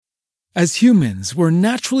As humans, we're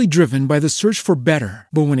naturally driven by the search for better.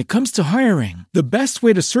 But when it comes to hiring, the best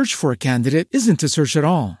way to search for a candidate isn't to search at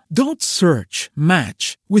all. Don't search,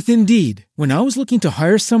 match with Indeed. When I was looking to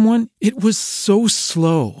hire someone, it was so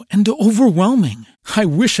slow and overwhelming. I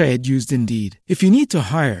wish I had used Indeed. If you need to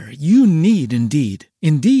hire, you need Indeed.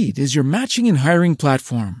 Indeed is your matching and hiring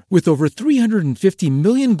platform with over 350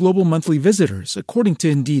 million global monthly visitors, according to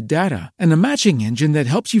Indeed data, and a matching engine that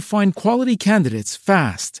helps you find quality candidates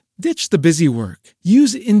fast. Ditch the busy work.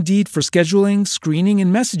 Use Indeed for scheduling, screening,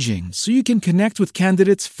 and messaging so you can connect with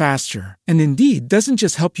candidates faster. And Indeed doesn't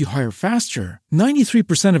just help you hire faster.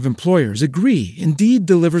 93% of employers agree Indeed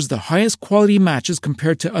delivers the highest quality matches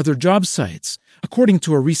compared to other job sites, according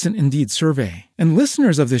to a recent Indeed survey. And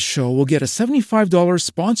listeners of this show will get a $75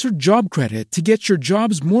 sponsored job credit to get your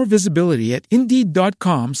jobs more visibility at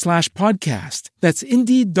Indeed.com/podcast. That's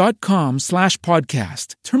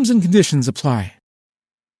Indeed.com/podcast. Terms and conditions apply.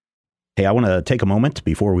 Hey, I want to take a moment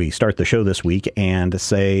before we start the show this week and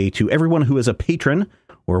say to everyone who is a patron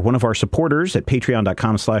or one of our supporters at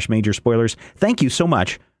patreon.com/Major Spoilers, thank you so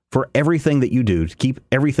much for everything that you do to keep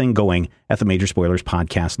everything going at the Major Spoilers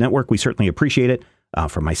Podcast Network. We certainly appreciate it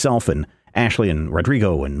from myself and Ashley and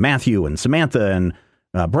Rodrigo and Matthew and Samantha and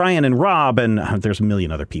Brian and Rob. And there's a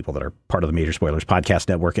million other people that are part of the Major Spoilers Podcast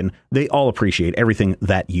Network, and they all appreciate everything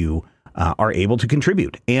that you are able to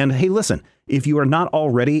contribute. And hey, listen, if you are not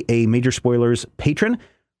already a Major Spoilers patron,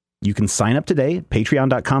 you can sign up today at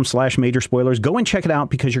patreon.com/Major Spoilers. Go and check it out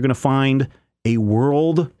because you're going to find a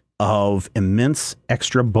world of immense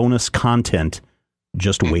extra bonus content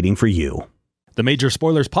just waiting for you. The Major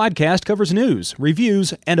Spoilers Podcast covers news,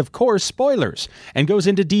 reviews, and of course, spoilers, and goes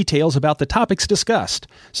into details about the topics discussed.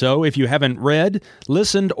 So if you haven't read,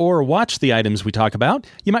 listened, or watched the items we talk about,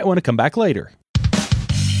 you might want to come back later.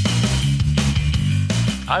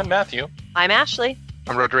 I'm Matthew. I'm Ashley.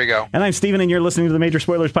 I'm Rodrigo. And I'm Steven, and you're listening to the Major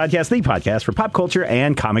Spoilers Podcast, the podcast for pop culture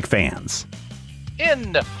and comic fans.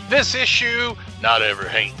 In this issue, not ever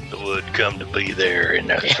hating the wood come to be there in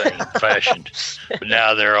that same fashion, but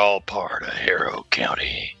now they're all part of Harrow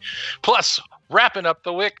County. Plus, wrapping up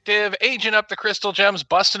the Wictive, aging up the Crystal Gems,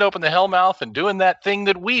 busting open the Hellmouth, and doing that thing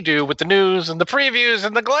that we do with the news and the previews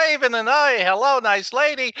and the glaive and the hey, hello, nice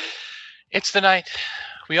lady. It's the night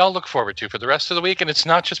we all look forward to for the rest of the week, and it's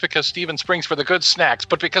not just because Steven springs for the good snacks,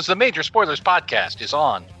 but because the Major Spoilers Podcast is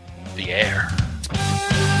on the air.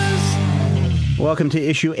 Welcome to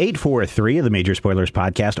issue 843 of the Major Spoilers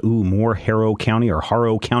Podcast. Ooh, more Harrow County or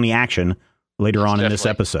Harrow County action later on in this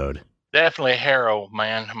episode. Definitely Harrow,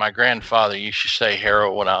 man. My grandfather used to say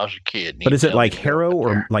Harrow when I was a kid. But is it like Harrow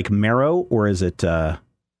or like Marrow, or is it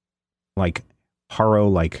like Harrow,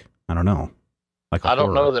 like, I don't know. Like I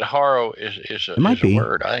don't know that Harrow is a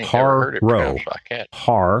word. I ain't never heard it pronounced like that.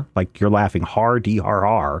 Har, like you're laughing, har,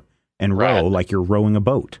 D-har-har, and row, like you're rowing a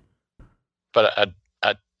boat. But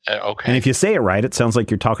okay. And if you say it right, it sounds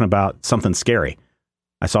like you're talking about something scary.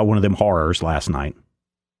 I saw one of them horrors last night.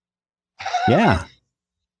 Yeah.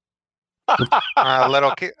 A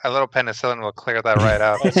little penicillin will clear that right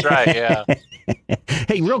out. That's right, yeah.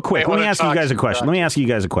 Hey, real quick, let me ask you guys a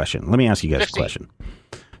question.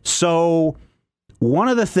 So, one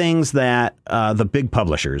of the things that the big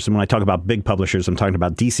publishers, and when I talk about big publishers, I'm talking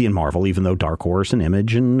about DC and Marvel, even though Dark Horse and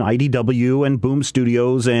Image and IDW and Boom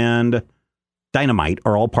Studios and Dynamite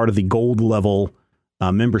are all part of the gold level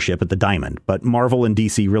membership at the Diamond. But Marvel and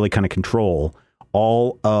DC really kind of control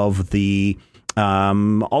all of them.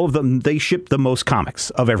 They ship the most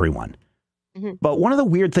comics of everyone. Mm-hmm. But one of the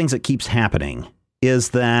weird things that keeps happening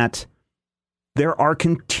is that there are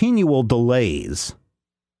continual delays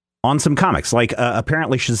on some comics. Like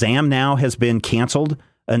apparently Shazam now has been canceled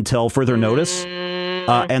until further notice.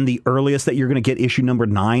 And the earliest that you're going to get issue number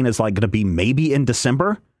 9 is like going to be maybe in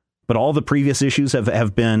December. But all the previous issues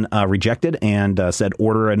have been rejected and said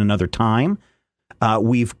order at another time.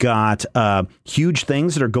 We've got huge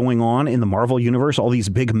things that are going on in the Marvel universe, all these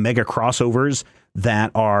big mega crossovers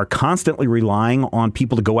that are constantly relying on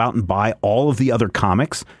people to go out and buy all of the other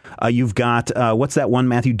comics. You've got, what's that one,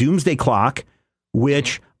 Matthew? Doomsday Clock,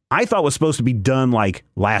 which I thought was supposed to be done like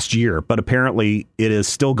last year, but apparently it is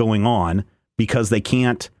still going on because they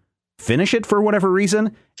can't finish it for whatever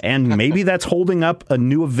reason. And maybe that's holding up a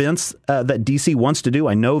new events that DC wants to do.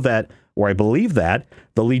 I know that, or I believe that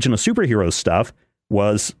the Legion of Superheroes stuff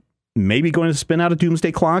was maybe going to spin out a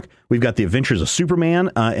Doomsday Clock. We've got the Adventures of Superman,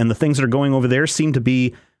 and the things that are going over there seem to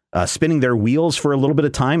be spinning their wheels for a little bit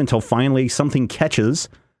of time until finally something catches.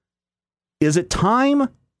 Is it time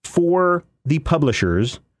for the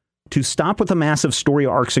publishers to stop with the massive story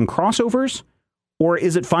arcs and crossovers? Or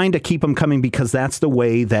is it fine to keep them coming because that's the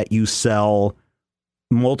way that you sell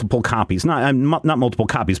multiple copies. Not multiple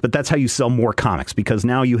copies, but that's how you sell more comics, because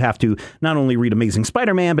now you have to not only read Amazing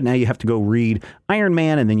Spider-Man, but now you have to go read Iron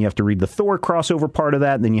Man, and then you have to read the Thor crossover part of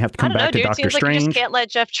that, and then you have to come back to Doctor Seems Strange. Like you just can't let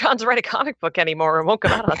Jeff Johns write a comic book anymore. It won't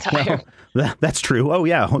come out on time. Well, that's true. Oh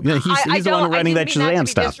yeah, he's the one writing that Shazam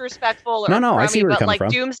stuff. Disrespectful or no, I see where you're coming from.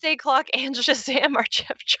 Doomsday Clock and Shazam are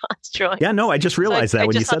Jeff Johns joints. Yeah, no, I just realized that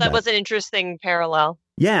when you said that. I just thought that was an interesting parallel.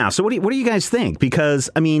 Yeah. So what do you guys think? Because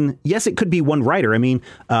I mean, yes, it could be one writer. I mean,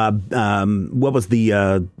 what was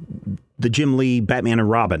the Jim Lee Batman and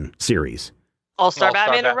Robin series? All-Star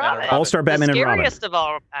Batman and Robin. All-Star Batman and Robin. The scariest of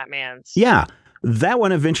all Batmans. Yeah. That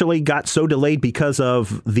one eventually got so delayed because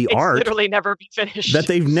of the art. Literally never be finished. That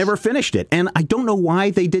they've never finished it. And I don't know why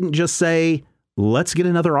they didn't just say, let's get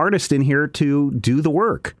another artist in here to do the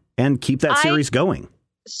work and keep that series going.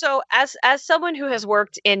 So as someone who has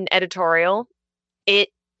worked in editorial, it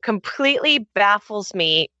completely baffles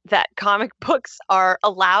me that comic books are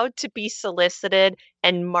allowed to be solicited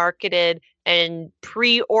and marketed and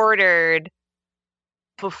pre-ordered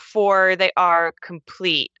before they are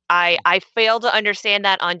complete. I fail to understand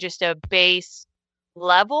that on just a base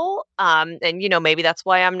level. And, maybe that's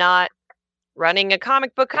why I'm not running a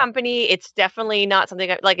comic book company. It's definitely not something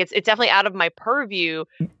it's definitely out of my purview.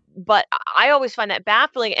 But I always find that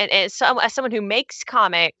baffling. And as someone who makes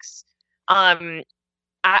comics, I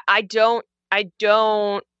don't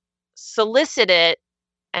solicit it,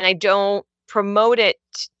 and I don't promote it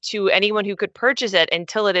to anyone who could purchase it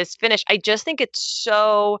until it is finished. I just think it's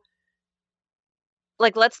so,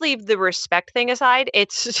 let's leave the respect thing aside.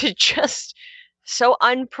 It's just so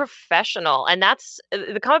unprofessional. And that's,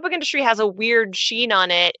 the comic book industry has a weird sheen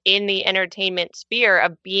on it in the entertainment sphere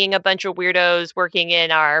of being a bunch of weirdos working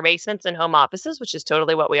in our basements and home offices, which is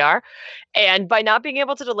totally what we are. And by not being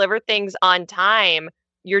able to deliver things on time,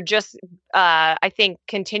 you're just, I think,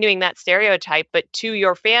 continuing that stereotype, but to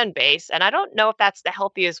your fan base. And I don't know if that's the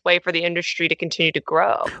healthiest way for the industry to continue to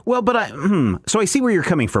grow. Well, but so I see where you're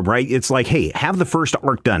coming from, right? It's like, hey, have the first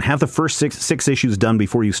arc done, have the first six issues done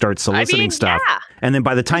before you start soliciting stuff. Yeah. And then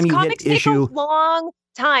by the time you hit issue, take a long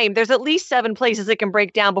time. There's at least 7 places it can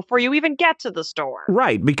break down before you even get to the store.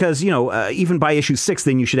 Right, because even by issue 6,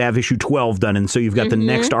 then you should have issue 12 done, and so you've got the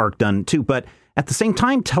next arc done too. But at the same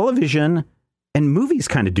time, television and movies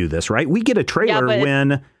kind of do this, right? We get a trailer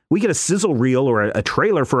when we get a sizzle reel or a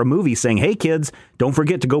trailer for a movie saying, hey, kids, don't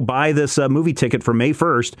forget to go buy this movie ticket for May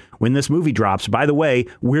 1st when this movie drops. By the way,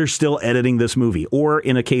 we're still editing this movie. Or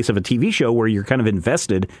in a case of a TV show where you're kind of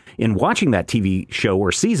invested in watching that TV show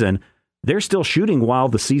or season, they're still shooting while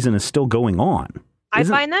the season is still going on. I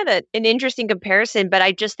find that an interesting comparison, but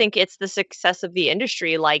I just think it's the success of the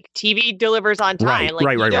industry. Like, TV delivers on time.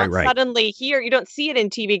 Right. Suddenly you don't see it in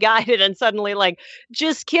TV Guided, and suddenly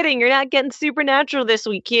just kidding, you're not getting Supernatural this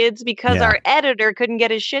week, kids, because our editor couldn't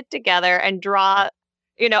get his shit together and draw,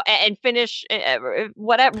 and finish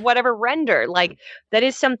whatever render. That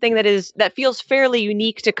is something that feels fairly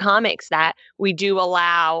unique to comics that we do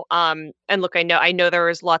allow. And look, I know there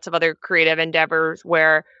is lots of other creative endeavors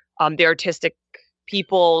where the artistic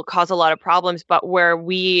people cause a lot of problems, but where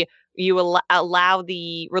you allow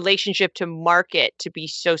the relationship to market to be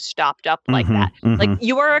so stopped up like that. Like,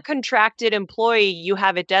 you are a contracted employee, you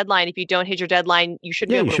have a deadline. If you don't hit your deadline, you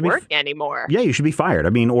shouldn't be able to work anymore. Yeah, you should be fired.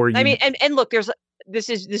 And look, this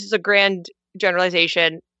is a grand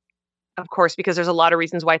generalization, of course, because there's a lot of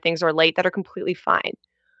reasons why things are late that are completely fine.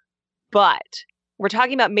 But we're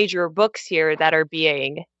talking about major books here that are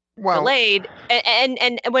being delayed,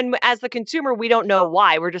 and when, as the consumer, we don't know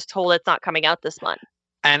why. We're just told it's not coming out this month.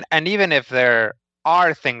 And even if there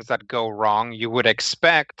are things that go wrong, you would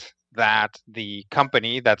expect that the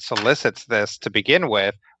company that solicits this to begin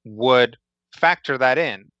with would factor that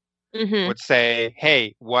in. Would say,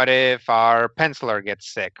 hey, what if our penciler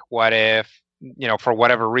gets sick? What if, for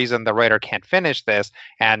whatever reason, the writer can't finish this?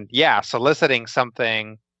 And soliciting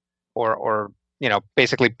something or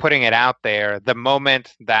basically putting it out there the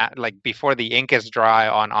moment that, before the ink is dry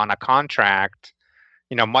on a contract,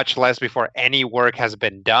 much less before any work has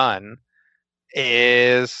been done,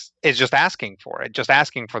 is just asking for it, just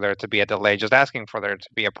asking for there to be a delay, just asking for there to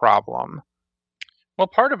be a problem. Well,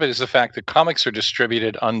 part of it is the fact that comics are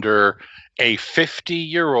distributed under a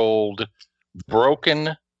 50-year-old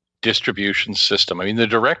broken distribution system. I mean, the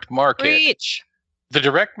direct market. Preach. The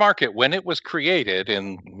direct market, when it was created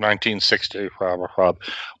in 1960,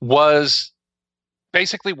 was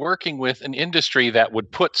basically working with an industry that would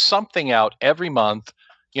put something out every month.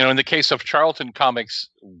 In the case of Charlton Comics,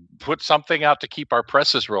 put something out to keep our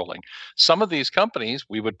presses rolling. Some of these companies,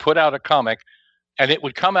 we would put out a comic, and it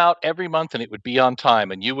would come out every month, and it would be on time.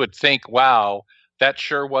 And you would think, wow, that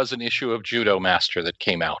sure was an issue of Judo Master that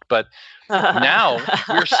came out. But now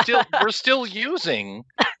we're still using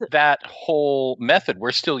that whole method.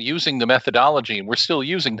 We're still using the methodology, and we're still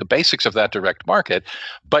using the basics of that direct market.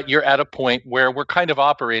 But you're at a point where we're kind of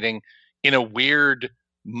operating in a weird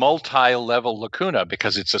multi-level lacuna,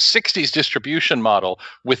 because it's a 60s distribution model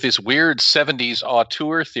with this weird 70s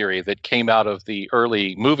auteur theory that came out of the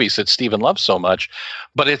early movies that Stephen loves so much,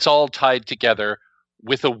 but it's all tied together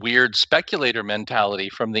with a weird speculator mentality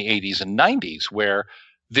from the 80s and 90s, where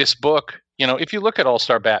this book, if you look at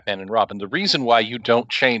All-Star Batman and Robin, the reason why you don't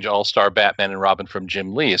change All-Star Batman and Robin from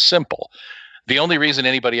Jim Lee is simple. The only reason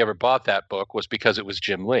anybody ever bought that book was because it was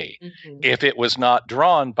Jim Lee. Mm-hmm. If it was not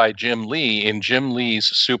drawn by Jim Lee in Jim Lee's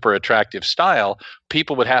super attractive style,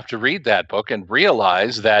 people would have to read that book and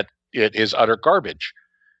realize that it is utter garbage.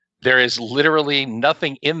 There is literally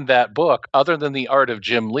nothing in that book other than the art of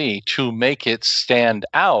Jim Lee to make it stand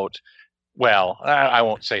out. Well, I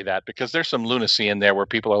won't say that, because there's some lunacy in there where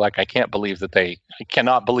people are like, I cannot believe that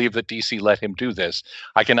DC let him do this.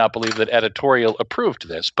 I cannot believe that editorial approved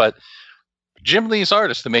this. But Jim Lee's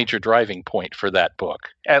art is the major driving point for that book,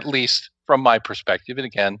 at least from my perspective. And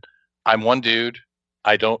again, I'm one dude.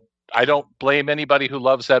 I don't blame anybody who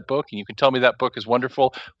loves that book, and you can tell me that book is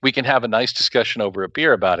wonderful. We can have a nice discussion over a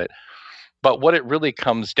beer about it. But what it really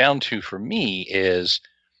comes down to for me is,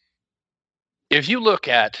 if you look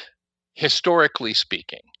at, historically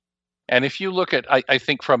speaking, and if you look at, I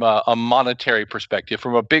think from a monetary perspective,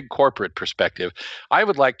 from a big corporate perspective, I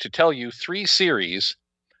would like to tell you 3 series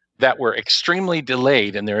that were extremely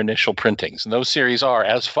delayed in their initial printings. And those series are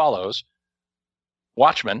as follows: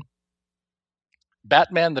 Watchmen,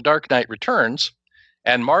 Batman The Dark Knight Returns,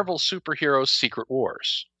 and Marvel Superheroes Secret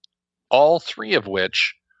Wars. All 3 of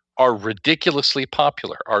which are ridiculously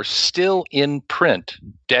popular, are still in print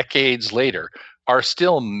decades later, are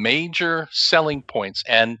still major selling points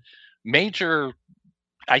and major,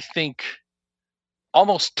 I think,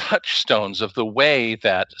 almost touchstones of the way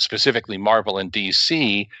that specifically Marvel and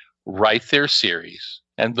DC write their series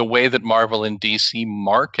and the way that Marvel and DC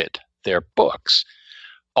market their books.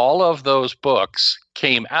 All of those books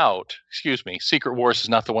came out. Excuse me, Secret Wars is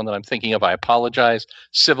not the one that I'm thinking of. I apologize.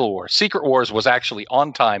 Civil War. Secret Wars was actually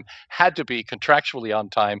on time, had to be contractually on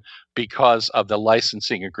time because of the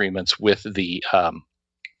licensing agreements with the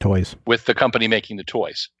toys, with the company making the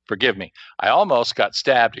toys. Forgive me. I almost got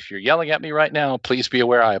stabbed. If you're yelling at me right now, please be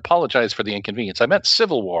aware I apologize for the inconvenience. I meant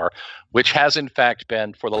Civil War, which has in fact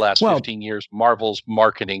been for the last 15 years Marvel's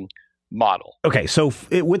marketing model. Okay, so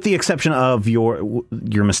with the exception of your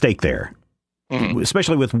mistake there, mm-hmm.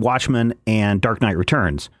 especially with Watchmen and Dark Knight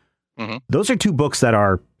Returns, mm-hmm. those are 2 books that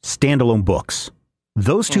are standalone books.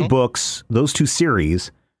 Those 2 mm-hmm. books, those 2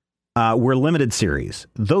 series were limited series.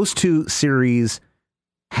 Those 2 series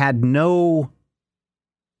had no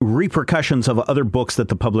repercussions of other books that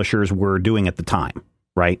the publishers were doing at the time,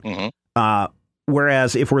 right? Mm-hmm.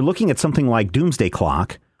 Whereas if we're looking at something like Doomsday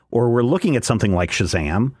Clock, or we're looking at something like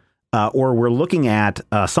Shazam, or we're looking at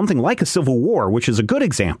something like a Civil War, which is a good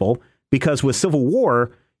example, because with Civil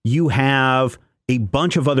War, you have a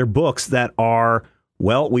bunch of other books that are,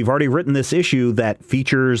 well, we've already written this issue that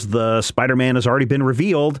features the Spider-Man has already been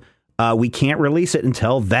revealed. We can't release it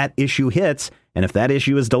until that issue hits. And if that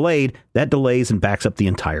issue is delayed, that delays and backs up the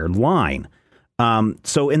entire line. And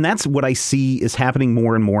that's what I see is happening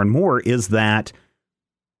more and more and more, is that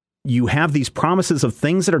you have these promises of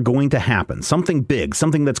things that are going to happen, something big,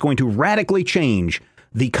 something that's going to radically change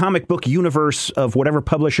the comic book universe of whatever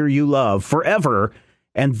publisher you love forever.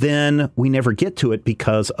 And then we never get to it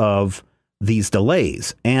because of these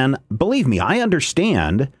delays. And believe me, I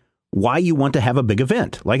understand why you want to have a big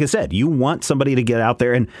event. Like I said, you want somebody to get out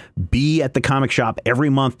there and be at the comic shop every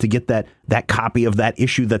month to get that copy of that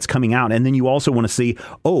issue that's coming out. And then you also want to see,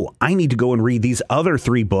 oh, I need to go and read these other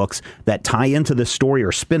 3 books that tie into this story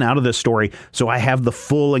or spin out of this story, so I have the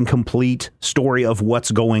full and complete story of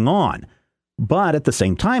what's going on. But at the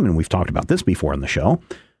same time, and we've talked about this before on the show,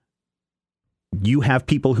 you have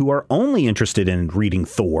people who are only interested in reading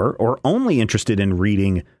Thor or only interested in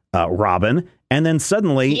reading Robin, and then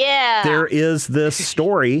suddenly there is this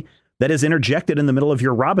story that is interjected in the middle of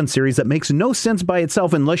your Robin series that makes no sense by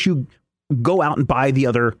itself unless you go out and buy the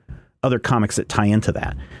other comics that tie into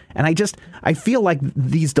that. And I feel like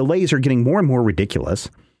these delays are getting more and more ridiculous,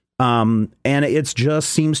 and it just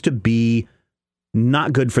seems to be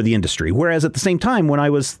not good for the industry. Whereas at the same time, when I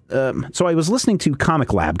was listening to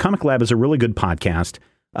Comic Lab. Comic Lab is a really good podcast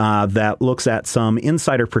that looks at some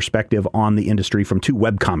insider perspective on the industry from 2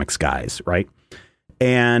 webcomics guys, right?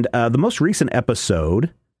 And the most recent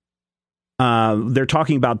episode they're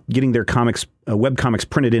talking about getting their comics, web comics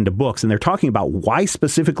printed into books, and they're talking about why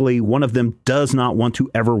specifically one of them does not want to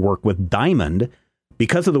ever work with Diamond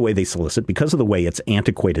because of the way they solicit, because of the way it's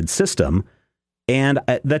antiquated system. And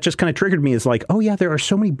that just kind of triggered me as like, oh yeah, there are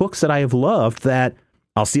so many books that I have loved that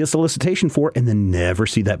I'll see a solicitation for and then never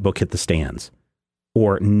see that book hit the stands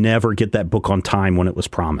or never get that book on time when it was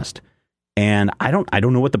promised. And I don't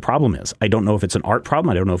know what the problem is. I don't know if it's an art problem.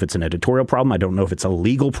 I don't know if it's an editorial problem. I don't know if it's a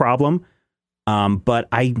legal problem. But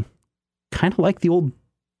I kind of like the old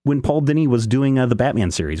when Paul Dini was doing the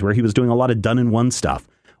Batman series, where he was doing a lot of done-in-one stuff,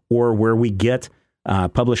 or where we get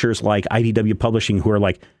publishers like IDW Publishing who are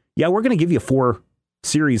like, yeah, we're going to give you 4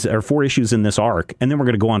 series or 4 issues in this arc, and then we're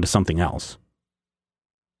going to go on to something else.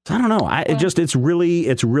 So I don't know. It's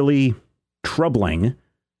really troubling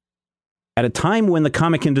at a time when the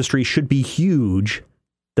comic industry should be huge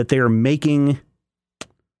that they are making,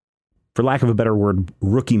 for lack of a better word,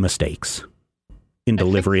 rookie mistakes in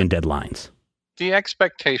delivery and deadlines. The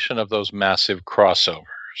expectation of those massive crossovers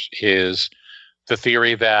is the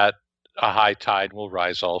theory that a high tide will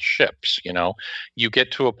rise all ships. You know, you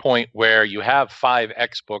get to a point where you have 5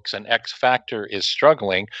 X books and X Factor is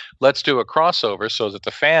struggling. Let's do a crossover so that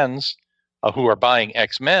the fans who are buying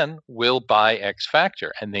X-Men will buy X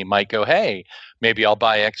Factor, and they might go, hey, maybe I'll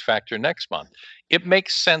buy X Factor next month. It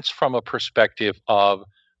makes sense from a perspective of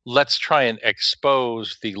let's try and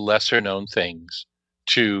expose the lesser known things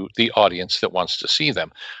to the audience that wants to see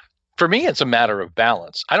them. For me, it's a matter of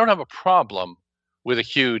balance. I don't have a problem with a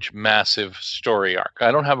huge, massive story arc.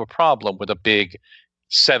 I don't have a problem with a big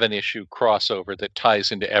 7-issue crossover that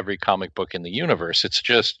ties into every comic book in the universe. It's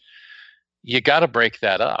just, you got to break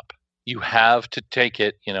that up. You have to take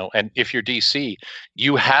it, you know, and if you're DC,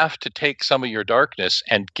 you have to take some of your darkness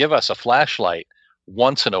and give us a flashlight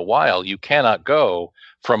once in a while. You cannot go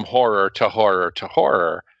from horror to horror to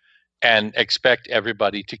horror and expect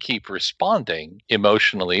everybody to keep responding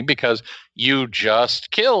emotionally because you just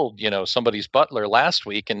killed, you know, somebody's butler last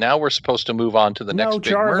week, and now we're supposed to move on to the next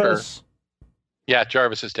big murder. Yeah,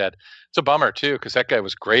 Jarvis is dead. It's a bummer too, because that guy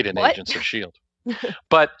was great in Agents of S.H.I.E.L.D.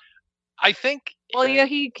 But I think, well, yeah,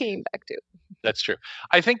 he came back too. That's true.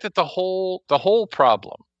 I think that the whole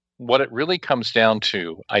problem, what it really comes down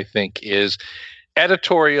to, I think, is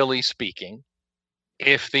editorially speaking,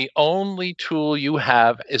 if the only tool you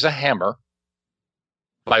have is a hammer,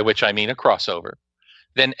 by which I mean a crossover,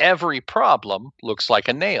 then every problem looks like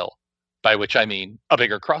a nail, by which I mean a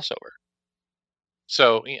bigger crossover.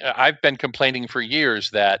 So I've been complaining for years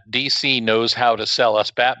that DC knows how to sell us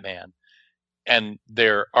Batman. And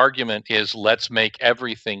their argument is, let's make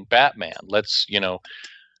everything Batman. Let's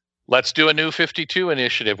do a new 52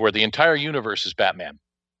 initiative where the entire universe is Batman.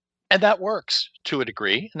 And that works to a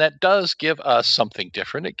degree. And that does give us something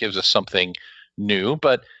different. It gives us something new.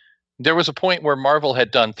 But there was a point where Marvel had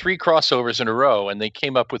done 3 crossovers in a row, and they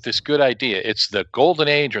came up with this good idea. It's the golden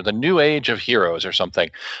age or the new age of heroes or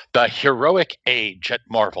something. The heroic age at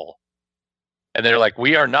Marvel. And they're like,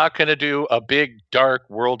 we are not going to do a big, dark,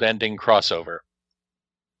 world-ending crossover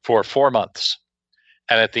for 4 months.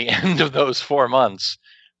 And at the end of those 4 months,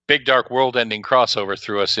 big, dark, world-ending crossover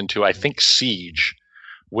threw us into, I think, Siege,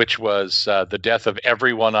 which was the death of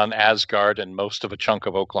everyone on Asgard and most of a chunk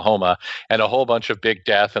of Oklahoma, and a whole bunch of big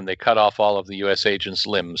death, and they cut off all of the U.S. agents'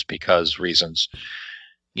 limbs because reasons.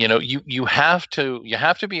 You know, you have to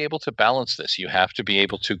be able to balance this. You have to be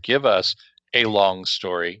able to give us a long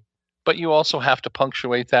story, but you also have to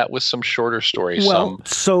punctuate that with some shorter stories,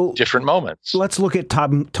 some different moments. Let's look at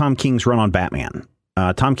Tom King's run on Batman.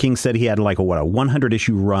 Tom King said he had like a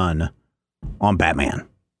 100-issue run on Batman.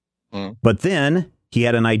 But then he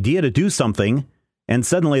had an idea to do something, and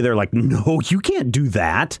suddenly they're like, no, you can't do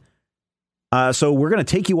that. So we're going to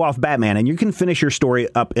take you off Batman, and you can finish your story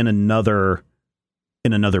up in another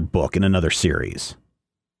book, in another series.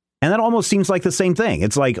 And that almost seems like the same thing.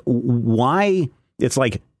 It's like, why? It's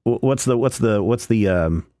like, what's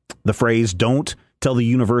the phrase? Don't tell the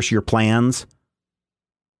universe your plans.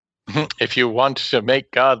 If you want to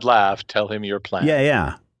make God laugh, tell him your plan.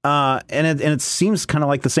 Yeah. And it seems kind of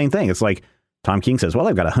like the same thing. It's like Tom King says, well,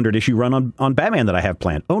 I've got a 100-issue run on Batman that I have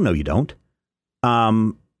planned. Oh, no, you don't.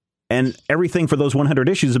 And everything for those 100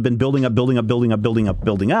 issues have been building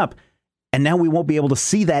up. And now we won't be able to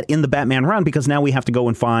see that in the Batman run because now we have to go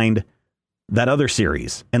and find that other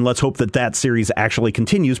series. And let's hope that series actually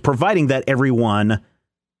continues, providing that everyone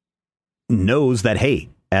knows that, hey,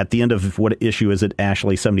 at the end of what issue is it,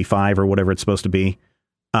 Ashley 75 or whatever it's supposed to be,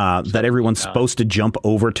 that everyone's supposed to jump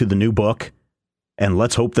over to the new book. And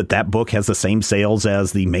let's hope that book has the same sales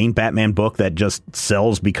as the main Batman book that just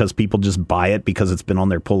sells because people just buy it because it's been on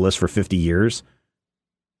their pull list for 50 years.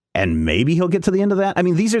 and maybe he'll get to the end of that. I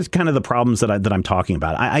mean, these are kind of the problems that I'm talking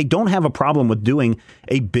about. I don't have a problem with doing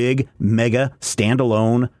a big, mega,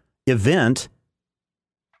 standalone event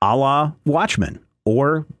a la Watchmen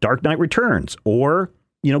or Dark Knight Returns or,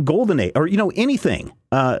 Golden Age or, anything.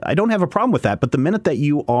 I don't have a problem with that. But the minute that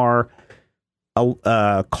you are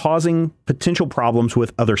causing potential problems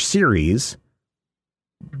with other series,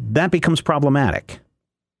 that becomes problematic.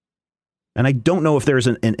 And I don't know if there's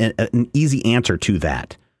an easy answer to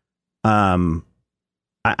that.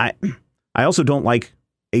 I also don't like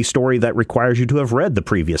a story that requires you to have read the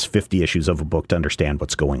previous 50 issues of a book to understand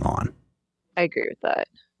what's going on. I agree with that.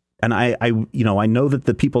 And I know that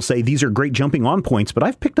the people say these are great jumping on points, but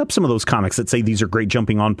I've picked up some of those comics that say these are great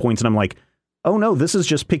jumping on points. And I'm like, oh no, this is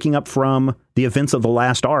just picking up from the events of the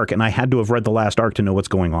last arc. And I had to have read the last arc to know what's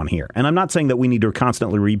going on here. And I'm not saying that we need to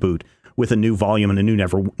constantly reboot with a new volume and a new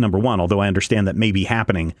number one, although I understand that may be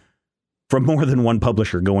happening from more than one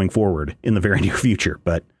publisher going forward in the very near future.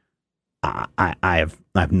 But I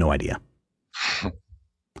have no idea.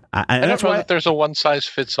 I don't know that there's a one size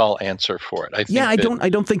fits all answer for it. I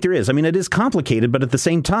don't think there is. I mean, it is complicated, but at the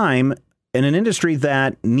same time, in an industry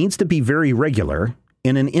that needs to be very regular,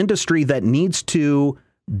 in an industry that needs to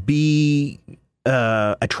be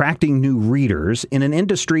attracting new readers, in an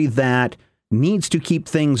industry that needs to keep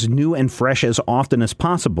things new and fresh as often as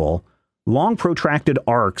possible, long protracted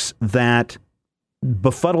arcs that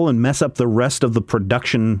befuddle and mess up the rest of the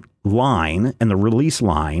production line and the release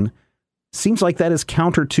line seems like that is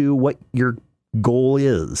counter to what your goal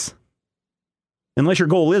is. Unless your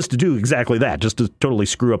goal is to do exactly that, just to totally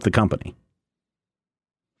screw up the company.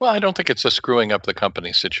 Well, I don't think it's a screwing up the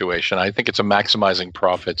company situation. I think it's a maximizing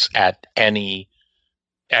profits at any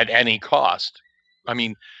cost. I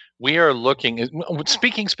mean, we are looking,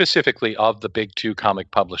 speaking specifically of the big two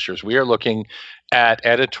comic publishers, we are looking at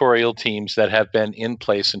editorial teams that have been in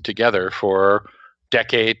place and together for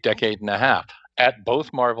decade and a half. At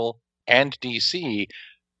both Marvel and DC,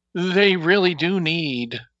 they really do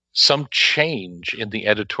need some change in the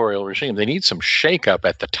editorial regime. They need some shakeup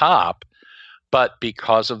at the top, but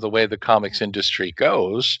because of the way the comics industry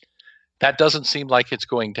goes, that doesn't seem like it's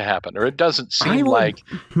going to happen, or it doesn't seem like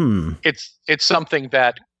it's something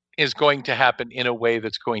that is going to happen in a way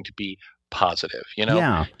that's going to be positive.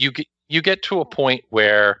 You get to a point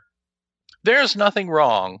where there's nothing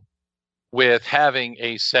wrong with having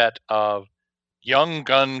a set of young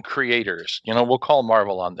gun creators. We'll call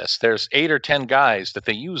Marvel on this. There's 8 or 10 guys that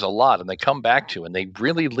they use a lot and they come back to, and they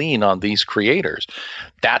really lean on these creators.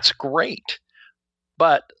 That's great.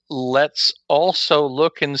 But let's also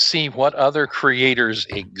look and see what other creators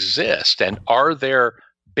exist. And are there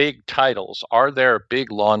big titles? Are there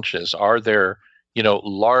big launches? Are there,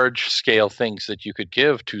 large scale things that you could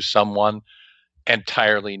give to someone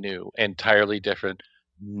entirely new, entirely different,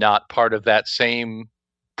 not part of that same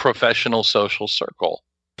professional social circle?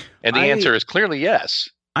 And the answer is clearly yes.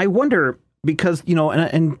 I wonder because,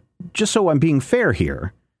 and just so I'm being fair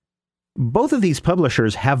here, both of these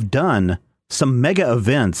publishers have done some mega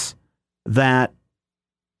events that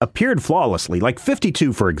appeared flawlessly, like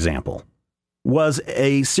 52, for example, was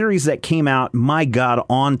a series that came out, my God,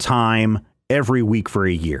 on time every week for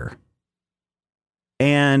a year.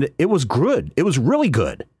 And it was good. It was really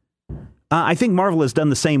good. I think Marvel has done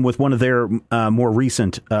the same with one of their more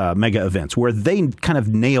recent mega events, where they kind of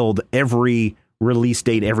nailed every release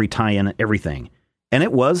date, every tie-in, everything. And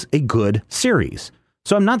it was a good series.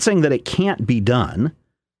 So I'm not saying that it can't be done.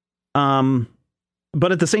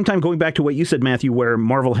 But at the same time, going back to what you said, Matthew, where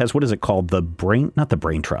Marvel has, what is it called? Not the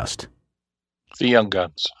Brain Trust. The Young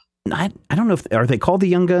Guns. I don't know are they called the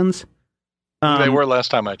Young Guns? They were last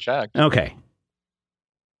time I checked. Okay.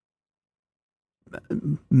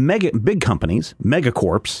 Big companies,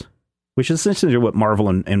 megacorps, which is essentially what Marvel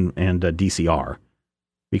and DC are,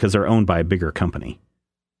 because they're owned by a bigger company.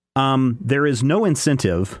 There is no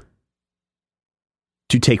incentive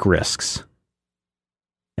to take risks.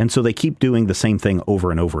 And so they keep doing the same thing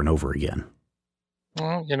over and over and over again.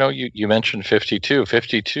 Well, you mentioned 52.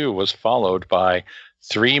 52 was followed by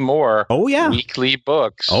 3 more weekly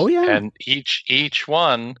books. Oh, yeah. And each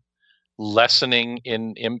one lessening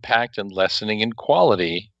in impact and lessening in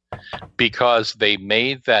quality because they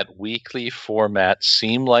made that weekly format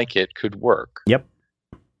seem like it could work. Yep.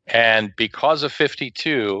 And because of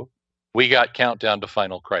 52, we got Countdown to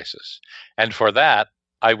Final Crisis. And for that,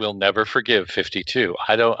 I will never forgive 52.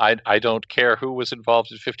 I don't care who was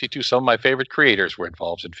involved in 52. Some of my favorite creators were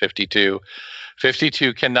involved in 52.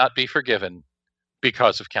 52 cannot be forgiven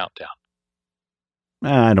because of Countdown.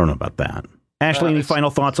 I don't know about that. Ashley, any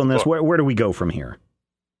final thoughts on this? Where do we go from here?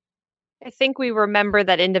 I think we remember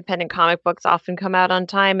that independent comic books often come out on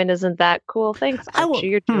time, and isn't that cool? Thanks, Archie.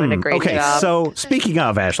 You're doing a great okay, job. So speaking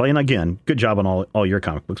of, Ashley, and again, good job on all your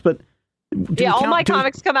comic books, but all my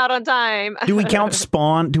comics come out on time. Do we count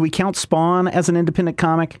Spawn? Do we count Spawn as an independent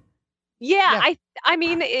comic? Yeah. I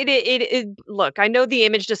mean, it. Look, I know the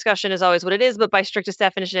Image discussion is always what it is, but by strictest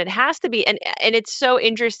definition, it has to be. And it's so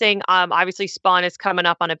interesting. Obviously, Spawn is coming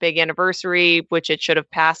up on a big anniversary, which it should have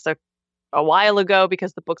passed a while ago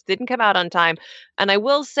because the books didn't come out on time. And I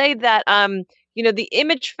will say that, the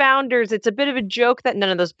Image founders, it's a bit of a joke that none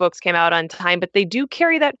of those books came out on time, but they do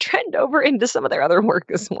carry that trend over into some of their other work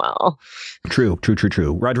as well. True.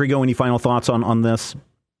 Rodrigo, any final thoughts on this?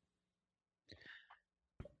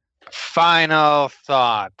 Final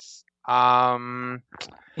thoughts. I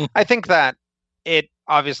think that it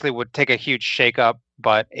obviously would take a huge shakeup,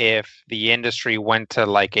 but if the industry went to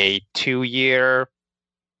like a 2-year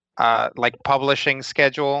publishing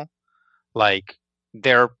schedule, like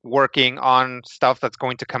they're working on stuff that's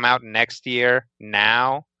going to come out next year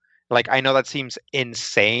now. Like, I know that seems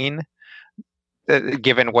insane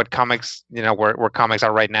given what comics, where comics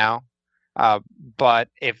are right now. But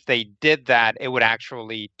if they did that, it would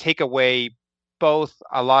actually take away both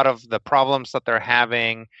a lot of the problems that they're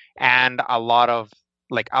having and a lot of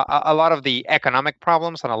the economic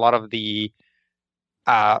problems and a lot of the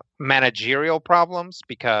managerial problems,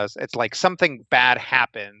 because it's like something bad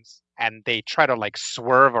happens and they try to like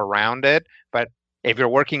swerve around it. But if you're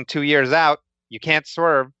working 2 years out, you can't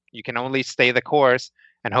swerve. You can only stay the course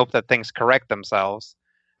and hope that things correct themselves.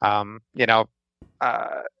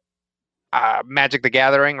 Magic the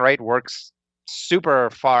Gathering, right, works super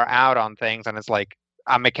far out on things, and it's like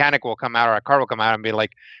a mechanic will come out or a card will come out and be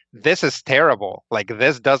like, this is terrible. Like,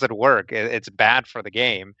 this doesn't work. It's bad for the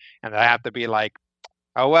game. And I have to be like,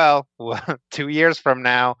 oh, well 2 years from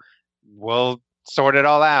now, we'll sort it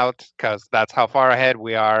all out, because that's how far ahead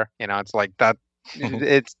we are. It's like that.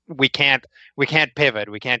 We can't pivot.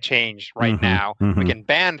 We can't change right now. We can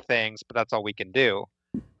ban things, but that's all we can do.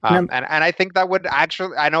 And I think that would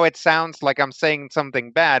actually, I know it sounds like I'm saying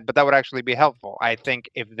something bad, but that would actually be helpful. I think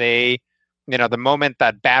if they, the moment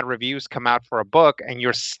that bad reviews come out for a book and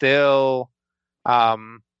you're still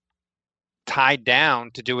tied down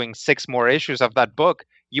to doing 6 more issues of that book,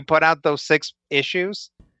 you put out those 6 issues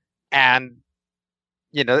and,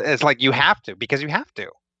 it's like you have to, because you have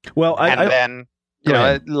to. Well, then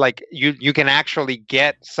like you can actually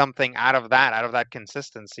get something out of that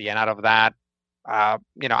consistency and out of that.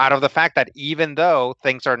 Out of the fact that even though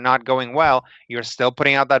things are not going well, you're still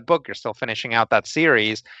putting out that book, you're still finishing out that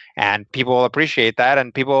series, and people will appreciate that.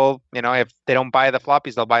 And people, if they don't buy the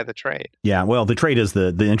floppies, they'll buy the trade. Yeah, well, the trade is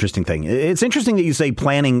the interesting thing. It's interesting that you say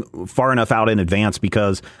planning far enough out in advance,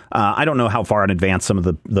 because I don't know how far in advance some of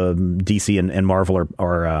the DC and Marvel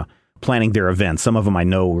are planning their events. Some of them I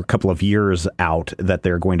know are a couple of years out that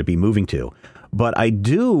they're going to be moving to. But I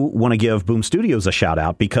do want to give Boom Studios a shout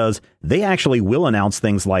out, because they actually will announce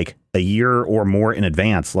things like a year or more in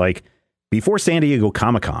advance. Like before San Diego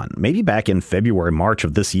Comic-Con, maybe back in February, March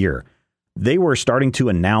of this year, they were starting to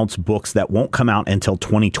announce books that won't come out until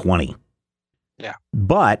 2020. Yeah.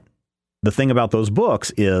 But the thing about those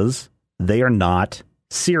books is they are not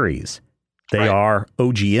series. They are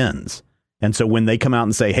OGNs. And so when they come out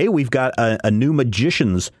and say, hey, we've got a new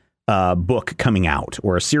Magicians book coming out,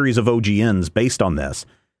 or a series of OGNs based on this,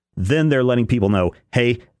 then they're letting people know,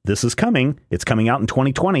 hey, this is coming. It's coming out in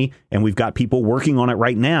 2020, and we've got people working on it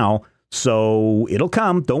right now. So it'll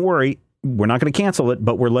come. Don't worry. We're not going to cancel it,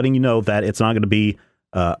 but we're letting you know that it's not going to be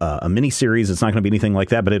a mini series. It's not going to be anything like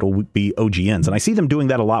that, but it'll be OGNs. And I see them doing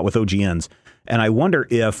that a lot with OGNs. And I wonder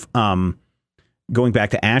if, going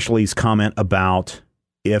back to Ashley's comment about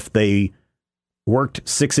if they worked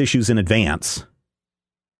 6 issues in advance,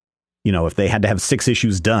 if they had to have 6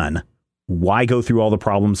 issues done, why go through all the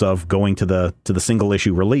problems of going to the single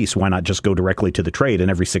issue release? Why not just go directly to the trade, and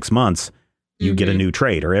every 6 months you get a new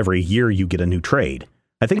trade, or every year you get a new trade?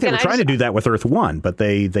 I think they were trying to do that with Earth 1, but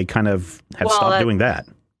they kind of have stopped doing that.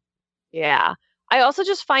 Yeah. I also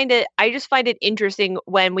just find it interesting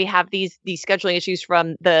when we have these scheduling issues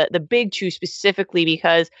from the big 2 specifically,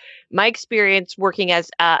 because my experience working as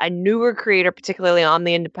a newer creator, particularly on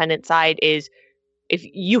the independent side, is if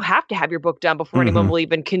you have to have your book done before anyone will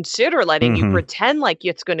even consider letting you pretend like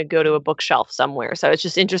it's going to go to a bookshelf somewhere. So it's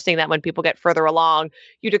just interesting that when people get further along,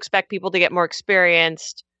 you'd expect people to get more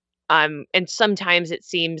experienced. And sometimes it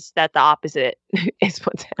seems that the opposite is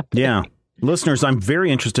what's happening. Yeah. Listeners, I'm very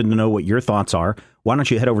interested to know what your thoughts are. Why don't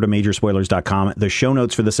you head over to majorspoilers.com, the show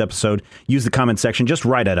notes for this episode, use the comment section, just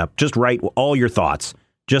write it up. Just write all your thoughts.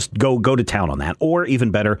 Just go to town on that. Or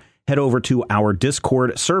even better, head over to our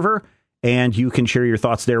Discord server and you can share your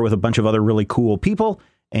thoughts there with a bunch of other really cool people.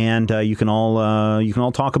 And you can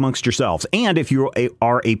all talk amongst yourselves. And if you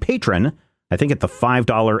are a patron, I think at the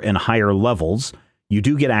 $5 and higher levels, you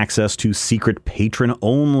do get access to secret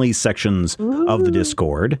patron-only sections of the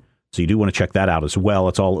Discord. So you do want to check that out as well.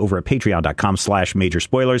 It's all over at patreon.com/major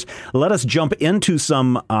spoilers. Let us jump into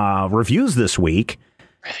some reviews this week.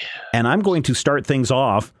 And I'm going to start things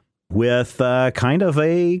off with kind of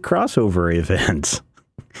a crossover event.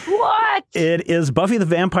 What? It is Buffy the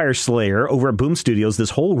Vampire Slayer over at Boom Studios,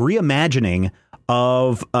 this whole reimagining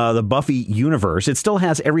of the Buffy universe. It still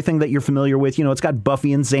has everything that you're familiar with. You know, it's got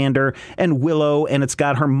Buffy and Xander and Willow, and it's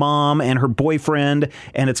got her mom and her boyfriend,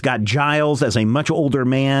 and it's got Giles as a much older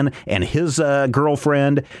man and his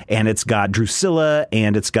girlfriend, and it's got Drusilla,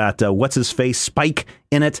 and it's got what's-his-face, Spike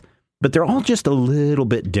in it. But they're all just a little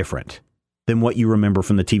bit different than what you remember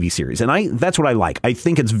from the TV series. And that's what I like. I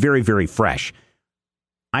think it's very, very fresh.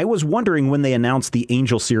 I was wondering when they announced the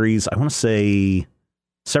Angel series, I want to say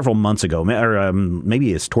several months ago, or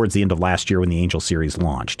maybe it's towards the end of last year when the Angel series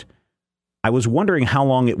launched. I was wondering how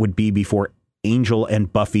long it would be before Angel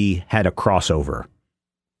and Buffy had a crossover.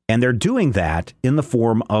 And they're doing that in the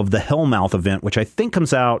form of the Hellmouth event, which I think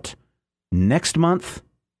comes out next month.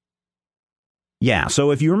 Yeah, so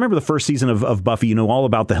if you remember the first season of Buffy, you know all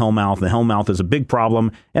about the Hellmouth. The Hellmouth is a big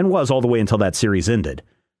problem and was all the way until that series ended.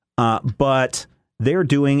 But they're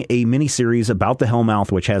doing a mini-series about the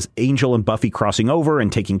Hellmouth, which has Angel and Buffy crossing over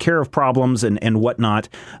and taking care of problems and whatnot.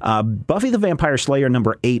 Buffy the Vampire Slayer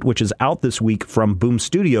number 8, which is out this week from Boom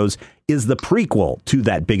Studios, is the prequel to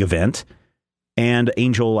that big event. And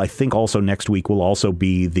Angel, I think also next week, will also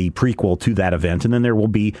be the prequel to that event. And then there will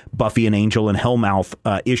be Buffy and Angel and Hellmouth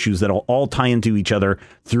issues that'll all tie into each other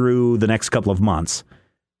through the next couple of months.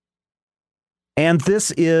 And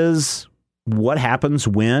this is what happens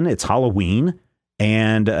when it's Halloween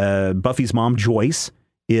and Buffy's mom, Joyce,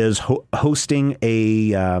 is hosting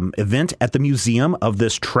a event at the museum of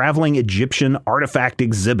this traveling Egyptian artifact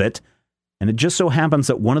exhibit. And it just so happens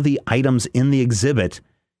that one of the items in the exhibit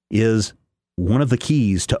is one of the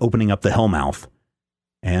keys to opening up the Hellmouth.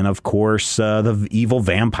 And of course, the evil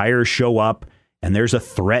vampires show up, and there's a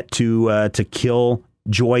threat to kill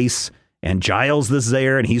Joyce. And Giles is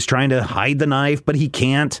there, and he's trying to hide the knife, but he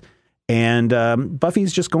can't. And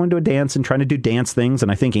Buffy's just going to a dance and trying to do dance things.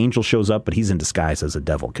 And I think Angel shows up, but he's in disguise as a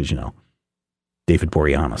devil because, you know, David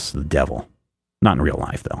Boreanaz, the devil. Not in real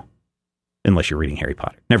life, though, unless you're reading Harry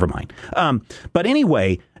Potter. Never mind. But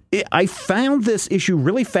anyway, I found this issue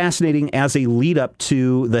really fascinating as a lead up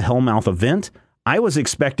to the Hellmouth event. I was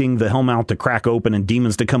expecting the Hellmouth to crack open and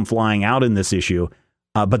demons to come flying out in this issue,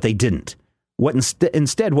 but they didn't.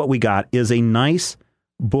 Instead, what we got is a nice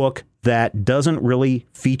book that doesn't really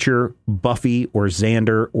feature Buffy or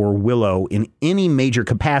Xander or Willow in any major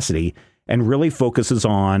capacity and really focuses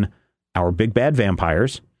on our big bad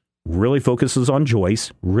vampires, really focuses on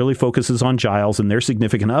Joyce, really focuses on Giles and their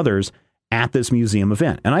significant others at this museum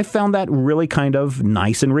event. And I found that really kind of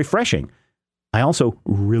nice and refreshing. I also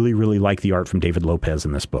really, really like the art from David Lopez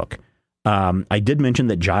in this book. I did mention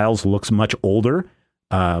that Giles looks much older.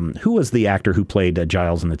 Who was the actor who played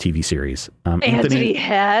Giles in the TV series? Anthony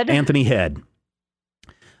Head. Anthony Head.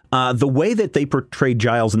 The way that they portrayed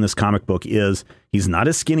Giles in this comic book is he's not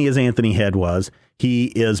as skinny as Anthony Head was. He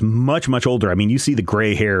is much, much older. I mean, you see the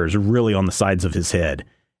gray hairs really on the sides of his head.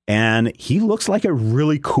 And he looks like a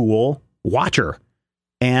really cool Watcher.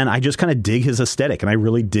 And I just kind of dig his aesthetic. And I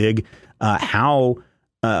really dig how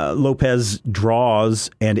Lopez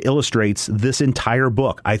draws and illustrates this entire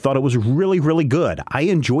book. I thought it was really, really good. I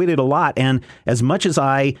enjoyed it a lot. And as much as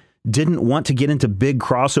I didn't want to get into big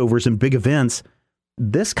crossovers and big events,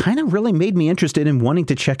 this kind of really made me interested in wanting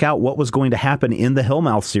to check out what was going to happen in the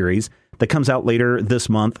Hellmouth series that comes out later this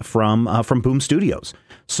month from Boom Studios.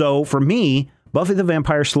 So for me, Buffy the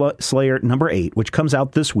Vampire Slayer number 8, which comes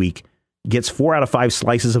out this week, gets 4 out of 5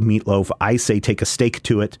 slices of meatloaf. I say take a steak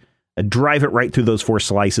to it, drive it right through those 4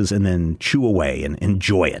 slices, and then chew away and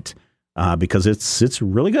enjoy it because it's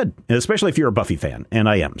really good, especially if you're a Buffy fan, and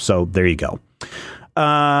I am. So there you go.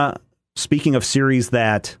 Speaking of series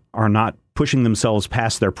that are not pushing themselves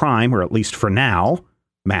past their prime, or at least for now,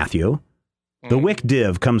 Matthew, the Wick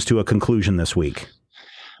Div comes to a conclusion this week.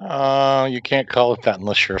 You can't call it that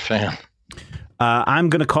unless you're a fan. I'm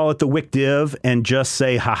going to call it the Wick Div and just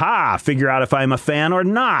say, haha, figure out if I'm a fan or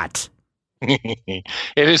not. It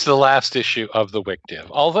is the last issue of the Wick Div,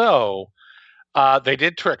 although they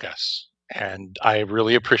did trick us. And I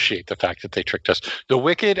really appreciate the fact that they tricked us. The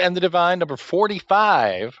Wicked and the Divine, number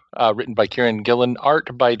 45, written by Kieran Gillen,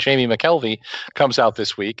 art by Jamie McKelvey, comes out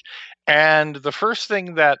this week. And the first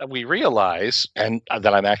thing that we realize, and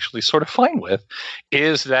that I'm actually sort of fine with,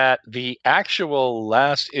 is that the actual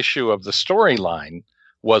last issue of the storyline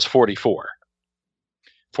was 44.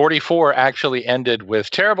 44 actually ended with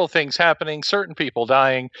terrible things happening, certain people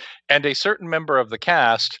dying, and a certain member of the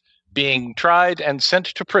cast being tried and sent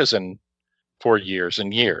to prison for years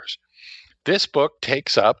and years. This book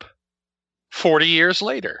takes up 40 years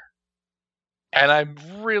later. And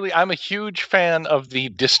I'm a huge fan of the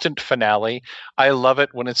distant finale. I love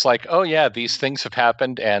it when it's like, oh yeah, these things have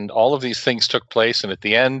happened and all of these things took place. And at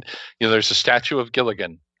the end, there's a statue of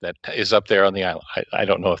Gilligan that is up there on the island. I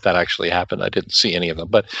don't know if that actually happened. I didn't see any of them.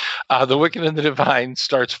 But The Wicked and the Divine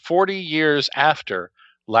starts 40 years after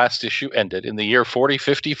last issue ended, in the year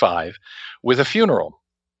 4055, with a funeral.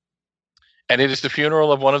 And it is the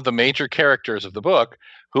funeral of one of the major characters of the book,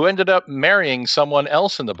 who ended up marrying someone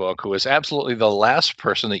else in the book, who is absolutely the last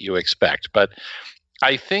person that you expect. But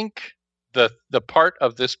I think the part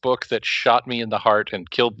of this book that shot me in the heart and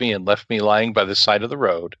killed me and left me lying by the side of the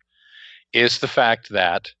road is the fact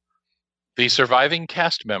that the surviving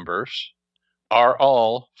cast members are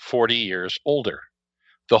all 40 years older.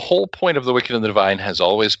 The whole point of The Wicked and the Divine has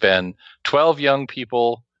always been 12 young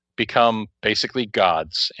people become basically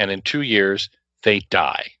gods, and in 2 years they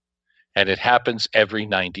die. And it happens every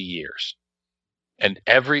 90 years. And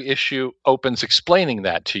every issue opens explaining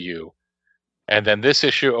that to you. And then this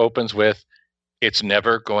issue opens with, it's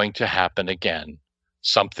never going to happen again.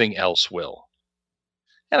 Something else will.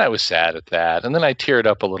 And I was sad at that. And then I teared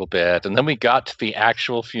up a little bit. And then we got to the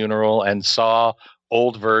actual funeral and saw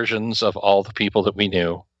old versions of all the people that we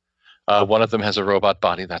knew. One of them has a robot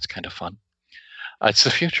body. That's kind of fun. It's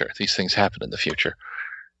the future. These things happen in the future.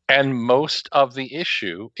 And most of the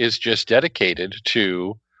issue is just dedicated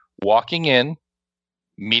to walking in,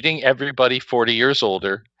 meeting everybody 40 years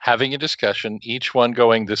older, having a discussion, each one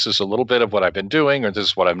going, this is a little bit of what I've been doing, or this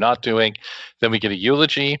is what I'm not doing. Then we get a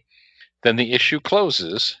eulogy. Then the issue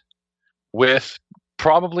closes with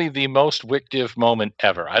probably the most Wickdiv moment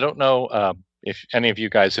ever. I don't know if any of you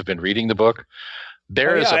guys have been reading the book.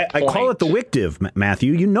 I call it the Wickdiv,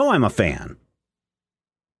 Matthew. You know I'm a fan.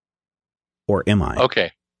 Or am I?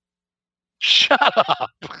 Okay. Shut up.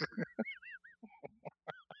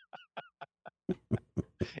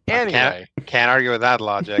 Anyway. Can't argue with that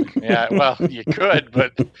logic. Yeah, well, you could,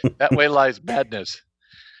 but that way lies madness.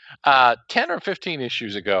 10 or 15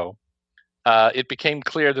 issues ago, it became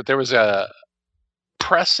clear that there was a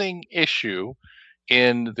pressing issue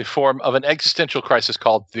in the form of an existential crisis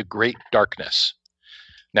called The Great Darkness.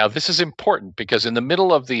 Now, this is important because in the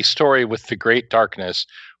middle of the story with The Great Darkness,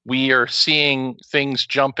 we are seeing things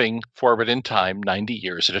jumping forward in time 90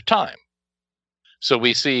 years at a time. So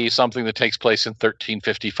we see something that takes place in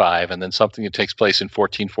 1355 and then something that takes place in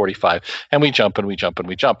 1445, and we jump and we jump and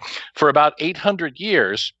we jump. For about 800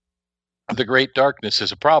 years, The Great Darkness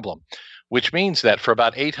is a problem, which means that for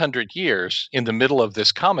about 800 years, in the middle of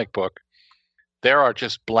this comic book, there are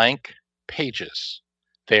just blank pages.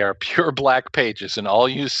 They are pure black pages, and all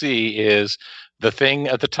you see is the thing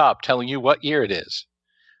at the top telling you what year it is.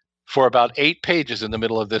 For about 8 pages in the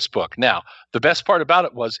middle of this book. Now, the best part about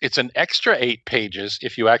it was it's an extra 8 pages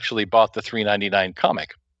if you actually bought the $3.99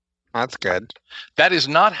 comic. That's good. That is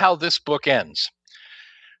not how this book ends.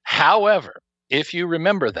 However, if you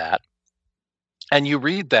remember that, and you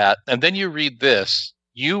read that, and then you read this,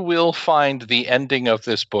 you will find the ending of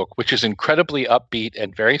this book, which is incredibly upbeat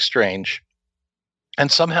and very strange, and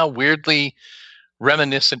somehow weirdly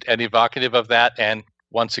reminiscent and evocative of that. And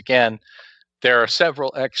once again, there are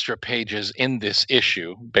several extra pages in this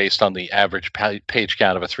issue based on the average page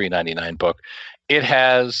count of a $3.99 book. It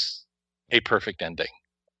has a perfect ending.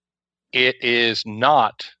 It is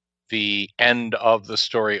not the end of the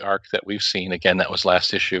story arc that we've seen. Again, that was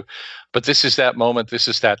last issue. But this is that moment. This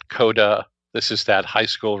is that coda. This is that high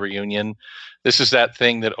school reunion. This is that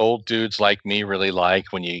thing that old dudes like me really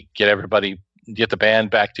like when you get the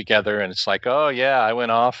band back together and it's like, oh, yeah, I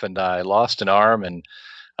went off and I lost an arm and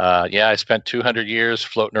I spent 200 years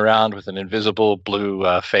floating around with an invisible blue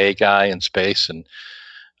Fae guy in space, and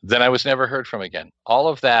then I was never heard from again. All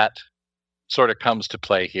of that sort of comes to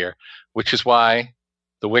play here, which is why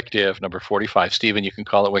the Wickdiv, number 45, Stephen, you can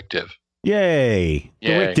call it Wickdiv. Yay. The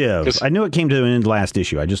Wickdiv. I knew it came to an end last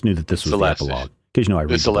issue. I just knew that this was the epilogue. Because I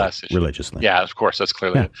read the book religiously. Yeah, of course, that's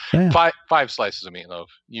clearly it. Yeah. Five slices of meatloaf.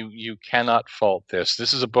 You cannot fault this.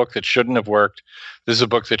 This is a book that shouldn't have worked. This is a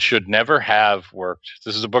book that should never have worked.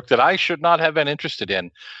 This is a book that I should not have been interested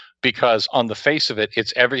in because on the face of it,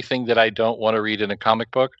 it's everything that I don't want to read in a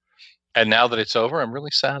comic book. And now that it's over, I'm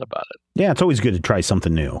really sad about it. Yeah, it's always good to try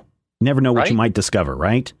something new. You never know what you might discover,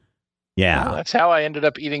 right? Yeah. Well, that's how I ended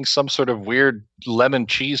up eating some sort of weird lemon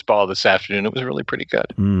cheese ball this afternoon. It was really pretty good.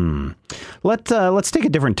 Let's take a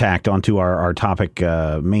different tact onto our topic,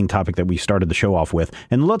 main topic that we started the show off with,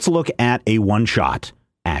 and let's look at a one-shot,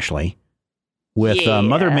 Ashley, with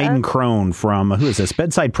Mother Maiden Crone from, who is this?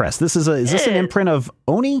 Bedside Press. Is this an imprint of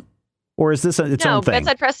Oni? Or is this its own thing? No,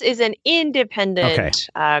 Bedside Press is an independent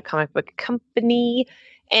comic book company.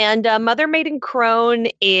 And Mother Maiden Crone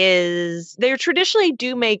they traditionally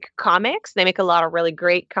do make comics. They make a lot of really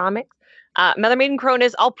great comics. Mother Maiden Crone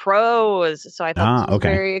is all prose. So I thought this was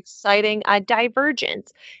very exciting.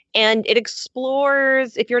 Divergence. And it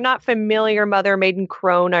explores, if you're not familiar, Mother Maiden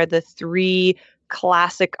Crone are the 3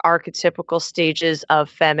 classic archetypical stages of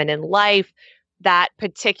feminine life. That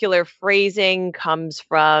particular phrasing comes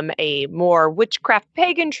from a more witchcraft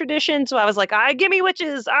pagan tradition. So I was like, give me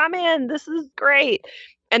witches. I'm in. This is great.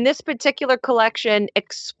 And this particular collection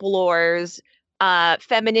explores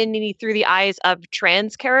femininity through the eyes of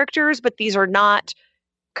trans characters, but these are not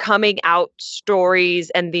coming out stories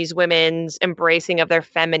and these women's embracing of their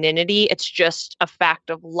femininity. It's just a fact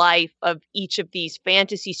of life of each of these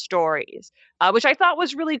fantasy stories, which I thought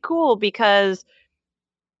was really cool because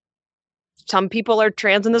some people are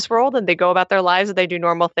trans in this world and they go about their lives and they do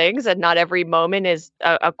normal things, and not every moment is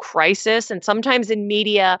a crisis. And sometimes in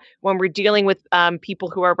media, when we're dealing with people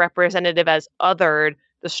who are representative as othered,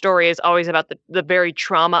 the story is always about the very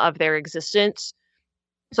trauma of their existence.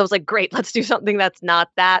 So I was like, great, let's do something that's not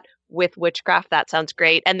that with witchcraft. That sounds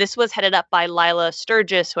great. And this was headed up by Lila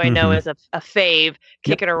Sturgis, who I know is a fave,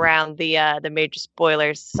 kicking around the major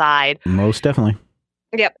spoilers side. Most definitely.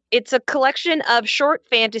 Yep. It's a collection of short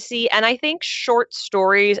fantasy, and I think short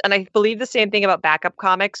stories, and I believe the same thing about backup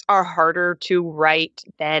comics, are harder to write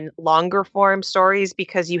than longer form stories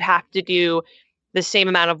because you have to do the same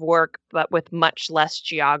amount of work, but with much less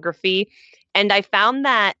geography. And I found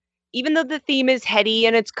that even though the theme is heady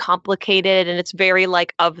and it's complicated and it's very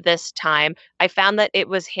like of this time, I found that it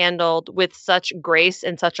was handled with such grace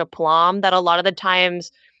and such aplomb that a lot of the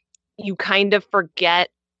times you kind of forget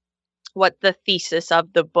what the thesis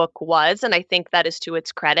of the book was. And I think that is to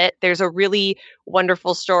its credit. There's a really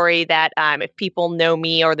wonderful story that if people know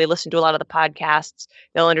me or they listen to a lot of the podcasts,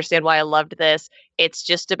 they'll understand why I loved this. It's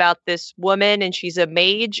just about this woman, and she's a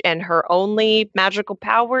mage, and her only magical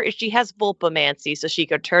power is she has vulpomancy, so she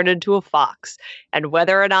could turn into a fox. And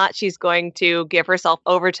whether or not she's going to give herself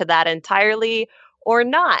over to that entirely or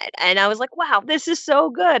not. And I was like, wow, this is so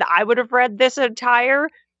good. I would have read this entire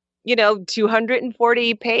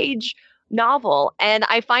 240 page novel. And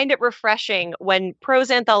I find it refreshing when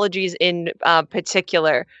prose anthologies in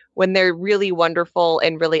particular, when they're really wonderful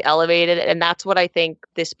and really elevated. And that's what I think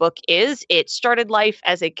this book is. It started life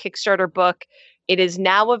as a Kickstarter book. It is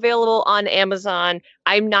now available on Amazon.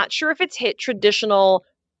 I'm not sure if it's hit traditional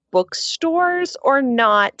bookstores or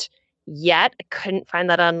not yet. I couldn't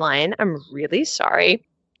find that online. I'm really sorry.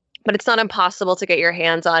 But it's not impossible to get your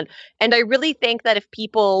hands on. And I really think that if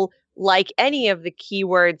people like any of the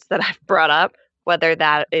keywords that I've brought up, whether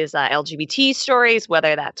that is LGBT stories,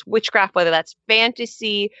 whether that's witchcraft, whether that's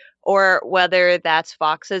fantasy, or whether that's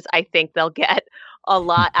foxes, I think they'll get a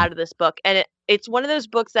lot out of this book. And it's one of those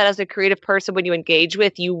books that as a creative person, when you engage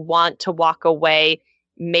with, you want to walk away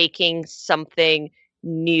making something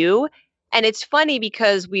new. And it's funny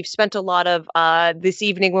because we've spent a lot of this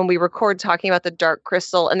evening when we record talking about the Dark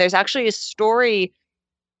Crystal, and there's actually a story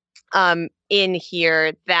in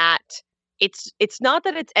here that it's not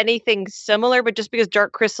that it's anything similar, but just because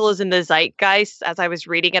Dark Crystal is in the zeitgeist, as I was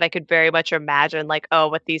reading it, I could very much imagine like,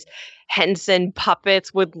 what these Henson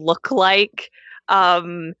puppets would look like,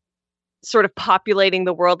 sort of populating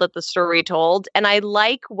the world that the story told. And I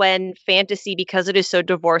like when fantasy, because it is so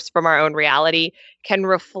divorced from our own reality, can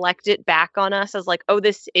reflect it back on us as like,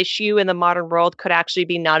 this issue in the modern world could actually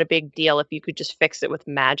be not a big deal if you could just fix it with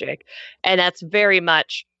magic. And that's very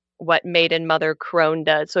much what Maiden Mother Crone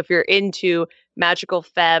does. So if you're into magical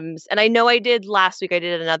femmes, and I know I did last week, I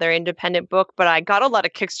did another independent book, but I got a lot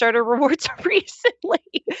of Kickstarter rewards recently.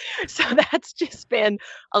 So that's just been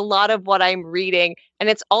a lot of what I'm reading. And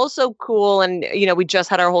it's also cool. And, we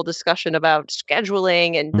just had our whole discussion about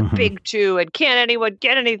scheduling and the big two, and can anyone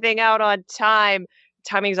get anything out on time?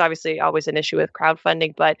 Timing is obviously always an issue with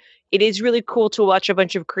crowdfunding, but it is really cool to watch a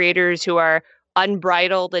bunch of creators who are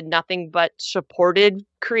unbridled and nothing but supported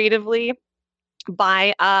creatively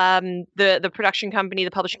by the production company,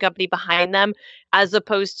 the publishing company behind them, as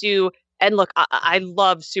opposed to, and look, I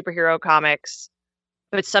love superhero comics,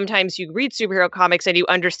 but sometimes you read superhero comics and you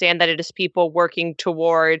understand that it is people working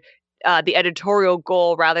toward the editorial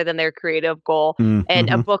goal rather than their creative goal. And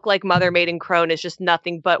a book like Mother, Maid, and Crone is just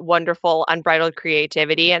nothing but wonderful, unbridled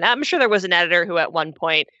creativity. And I'm sure there was an editor who at one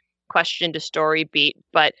point questioned a story beat,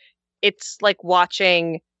 but it's like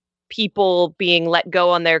watching people being let go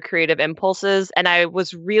on their creative impulses. And I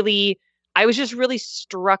was just really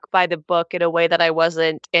struck by the book in a way that I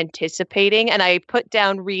wasn't anticipating. And I put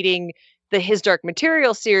down reading the His Dark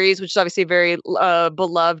Material series, which is obviously a very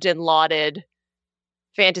beloved and lauded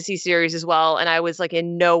fantasy series as well. And I was like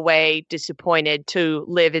in no way disappointed to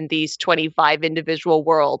live in these 25 individual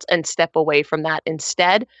worlds and step away from that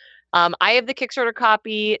instead. I have the Kickstarter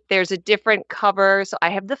copy. There's a different cover. So I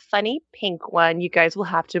have the funny pink one. You guys will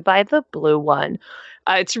have to buy the blue one.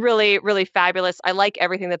 It's really, really fabulous. I like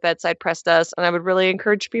everything that Bedside Press does, and I would really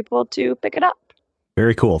encourage people to pick it up.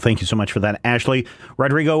 Very cool. Thank you so much for that, Ashley.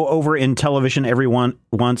 Rodrigo, over in television, everyone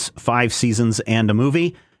wants 5 seasons and a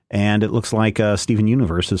movie, and it looks like Steven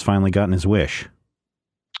Universe has finally gotten his wish.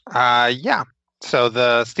 Yeah. So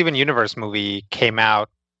the Steven Universe movie came out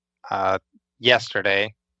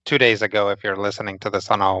yesterday, 2 days ago, if you're listening to this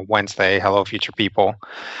on a Wednesday. Hello, future people.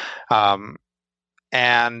 And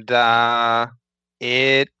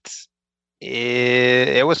it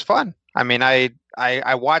was fun. I mean,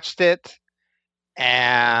 I watched it,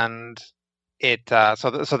 and it so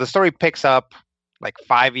the story picks up like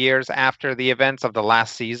 5 years after the events of the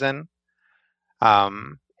last season.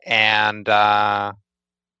 And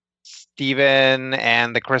Steven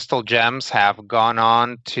and the Crystal Gems have gone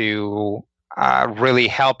on to really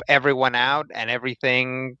help everyone out, and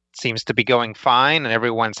everything seems to be going fine, and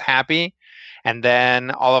everyone's happy. And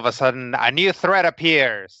then all of a sudden, a new threat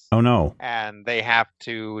appears. Oh, no. And they have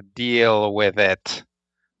to deal with it.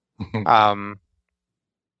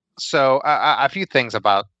 So a few things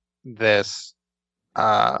about this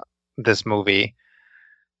this movie.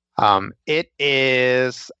 It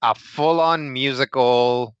is a full-on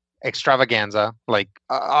musical extravaganza. Like,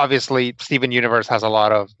 obviously, Steven Universe has a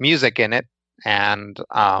lot of music in it, and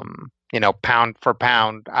pound for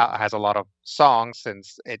pound has a lot of songs,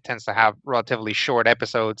 since it tends to have relatively short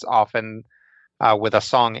episodes, often with a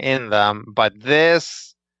song in them. But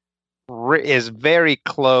this is very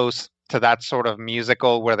close to that sort of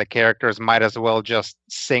musical where the characters might as well just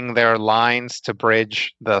sing their lines to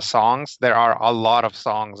bridge the songs. There are a lot of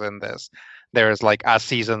songs in this. There's like a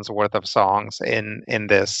season's worth of songs in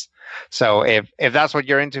this. So if that's what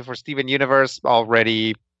you're into for Steven Universe,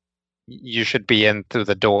 already you should be in through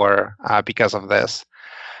the door because of this.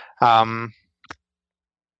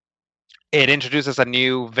 It introduces a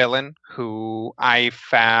new villain who I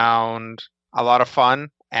found a lot of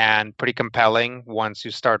fun and pretty compelling once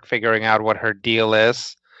you start figuring out what her deal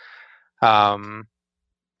is. Also,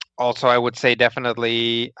 I would say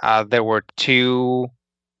definitely there were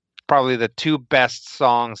probably the 2 best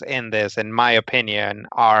songs in this, in my opinion,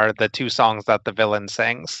 are the 2 songs that the villain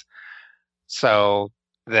sings. So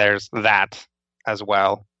there's that as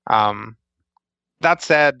well. That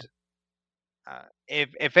said,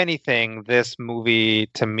 if anything, this movie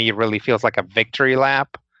to me really feels like a victory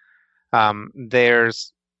lap.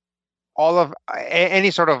 There's all of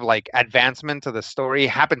any sort of like advancement to the story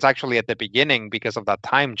happens actually at the beginning because of that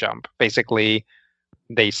time jump. Basically,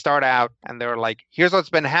 they start out and they're like, here's what's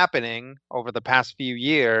been happening over the past few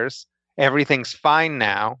years. Everything's fine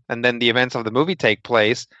now. And then the events of the movie take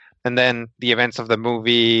place. And then the events of the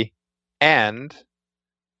movie end.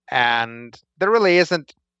 And there really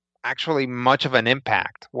isn't actually much of an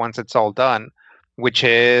impact once it's all done, which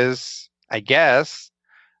is, I guess,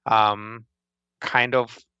 kind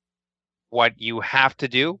of what you have to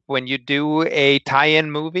do when you do a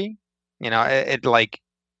tie-in movie. It like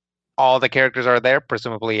all the characters are there.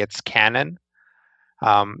 Presumably it's canon.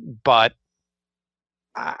 But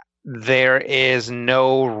there is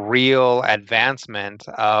no real advancement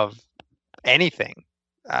of anything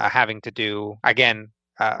having to do, again,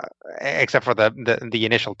 except for the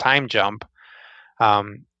initial time jump.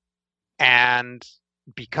 And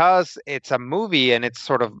because it's a movie and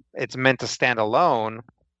it's meant to stand alone,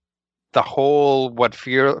 the whole what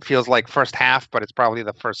feels like first half, but it's probably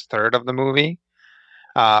the first third of the movie,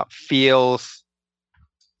 feels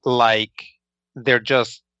like they're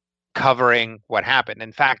just covering what happened.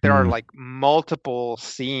 In fact, there are like multiple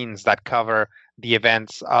scenes that cover the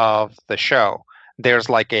events of the show. There's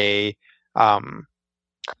like a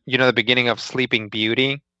the beginning of Sleeping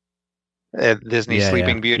Beauty, Disney's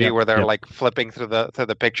Sleeping Beauty, where they're like flipping through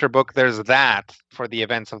the picture book. There's that for the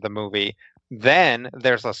events of the movie. Then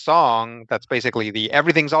there's a song that's basically the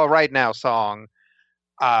 "Everything's All Right Now" song,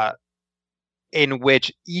 in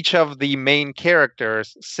which each of the main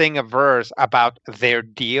characters sing a verse about their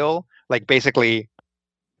deal. Like basically,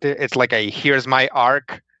 it's like a here's my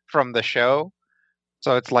arc from the show.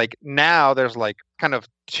 So it's like now there's like kind of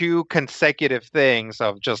 2 consecutive things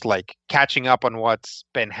of just like catching up on what's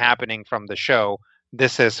been happening from the show.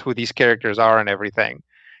 This is who these characters are and everything.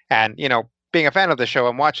 And, being a fan of the show,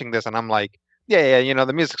 I'm watching this and I'm like, yeah,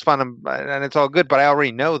 the music's fun and it's all good, but I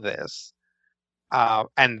already know this.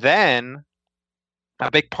 And then a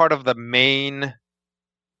big part of the main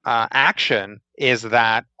action is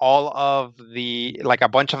that all of a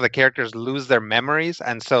bunch of the characters lose their memories.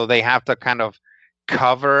 And so they have to kind of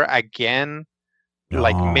cover again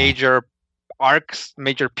like major arcs,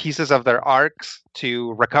 major pieces of their arcs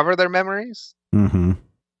to recover their memories. Mm-hmm.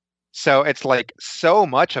 So it's like so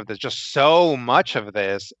much of this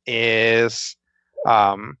is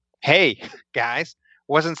hey guys,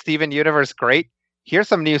 wasn't Steven Universe great? Here's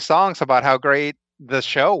some new songs about how great the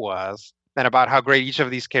show was and about how great each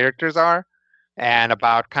of these characters are and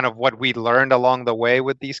about kind of what we learned along the way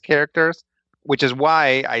with these characters. Which is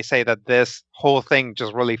why I say that this whole thing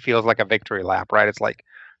just really feels like a victory lap, right? It's like,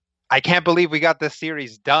 I can't believe we got this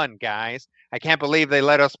series done, guys. I can't believe they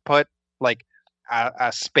let us put like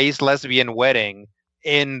a space lesbian wedding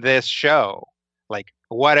in this show. Like,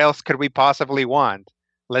 what else could we possibly want?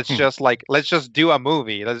 Let's just do a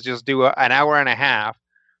movie. Let's just do an hour and a half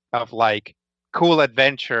of like cool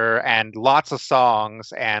adventure and lots of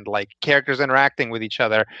songs and like characters interacting with each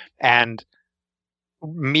other and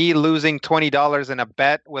me losing $20 in a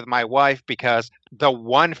bet with my wife because the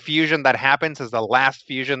one fusion that happens is the last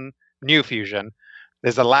new fusion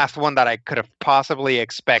is the last one that I could have possibly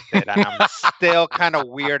expected, and I'm still kind of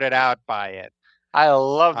weirded out by it. I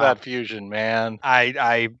love that fusion, man.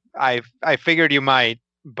 I figured you might,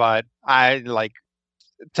 but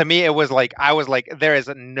to me it was like I was like, there is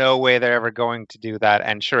no way they're ever going to do that,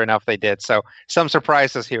 and sure enough they did. So some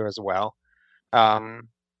surprises here as well.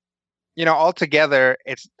 Altogether,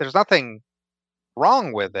 there's nothing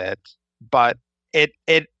wrong with it, but it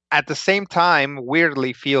at the same time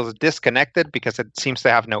weirdly feels disconnected because it seems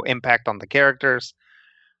to have no impact on the characters,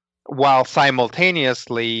 while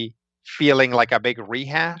simultaneously feeling like a big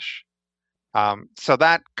rehash. So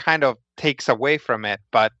that kind of takes away from it.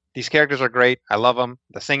 But these characters are great. I love them.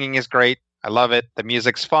 The singing is great. I love it. The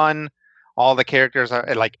music's fun. All the characters are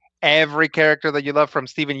like every character that you love from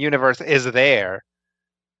Steven Universe is there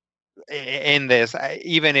in this,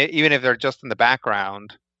 even if they're just in the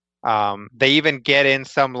background. They even get in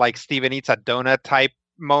some like Steven Eats a Donut type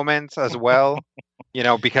moments as well,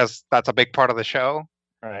 because that's a big part of the show.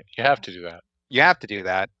 Right. You have to do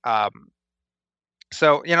that.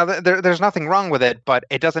 So, there's nothing wrong with it, but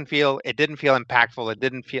it didn't feel impactful. It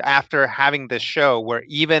didn't feel, after having this show where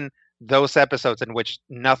even those episodes in which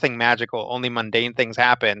nothing magical, only mundane things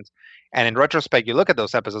happened, and in retrospect, you look at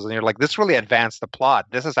those episodes and you're like, this really advanced the plot.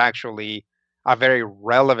 This is actually a very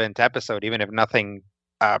relevant episode, even if nothing,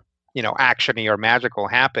 actiony or magical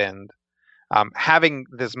happened. Having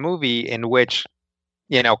this movie in which,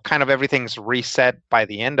 kind of everything's reset by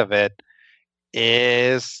the end of it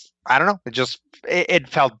is, I don't know. It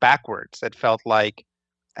felt backwards. It felt like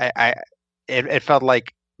it felt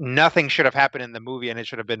like nothing should have happened in the movie, and it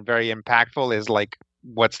should have been very impactful. Is like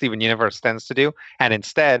what Steven Universe tends to do, and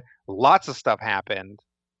instead, lots of stuff happened.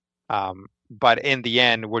 But in the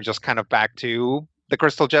end, we're just kind of back to the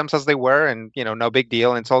Crystal Gems as they were, and no big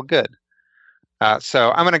deal, and it's all good.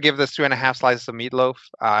 So I'm going to give this 2.5 slices of meatloaf.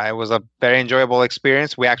 It was a very enjoyable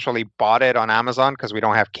experience. We actually bought it on Amazon because we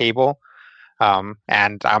don't have cable.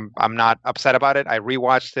 And I'm not upset about it. I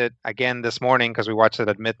rewatched it again this morning because we watched it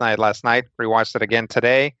at midnight last night. Rewatched it again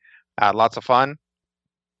today. Lots of fun.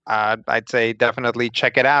 I'd say definitely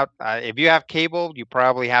check it out. If you have cable, you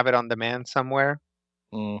probably have it on demand somewhere,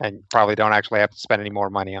 and probably don't actually have to spend any more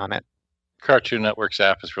money on it. Cartoon Network's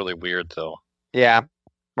app is really weird, though. Yeah.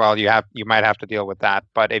 Well, you might have to deal with that.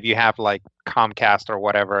 But if you have like Comcast or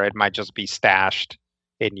whatever, it might just be stashed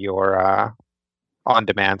in your on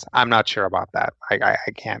demand. I'm not sure about that. I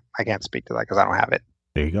can't speak to that because I don't have it.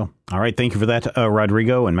 There you go. All right. Thank you for that,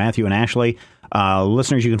 Rodrigo and Matthew and Ashley.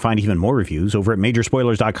 Listeners, you can find even more reviews over at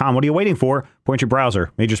Majorspoilers.com. What are you waiting for? Point your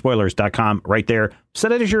browser, Majorspoilers.com, right there.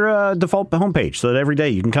 Set it as your default homepage so that every day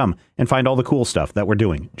you can come and find all the cool stuff that we're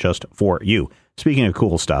doing just for you. Speaking of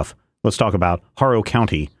cool stuff, let's talk about Harrow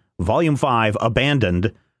County, Volume 5,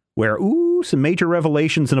 Abandoned, where, some major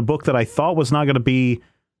revelations in a book that I thought was not going to be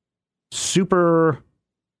super...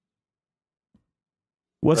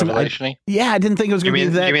 Revelation-y? I didn't think it was going to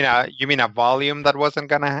be that. You mean a volume that wasn't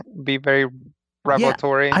going to be very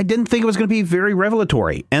revelatory. Yeah, I didn't think it was going to be very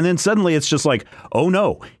revelatory. And then suddenly it's just like, oh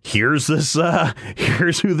no, here's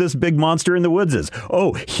here's who this big monster in the woods is.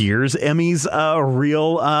 Oh, here's Emmy's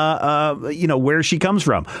real, where she comes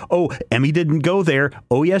from. Oh, Emmy didn't go there.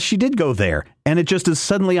 Oh, yes, she did go there. And it just is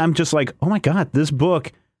suddenly, I'm just like, oh my God, this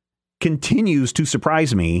book continues to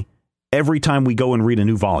surprise me every time we go and read a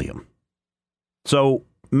new volume. So,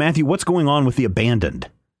 Matthew, what's going on with The Abandoned?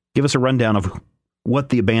 Give us a rundown of what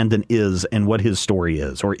The Abandoned is and what his story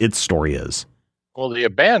is, or its story is. Well, The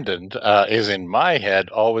Abandoned is, in my head,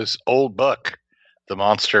 always Old Buck, the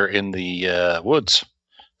monster in the woods.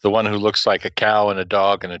 The one who looks like a cow and a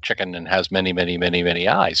dog and a chicken and has many, many, many, many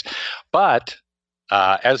eyes. But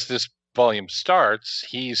as this volume starts,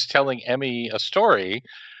 he's telling Emmy a story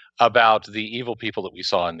about the evil people that we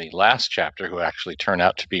saw in the last chapter, who actually turn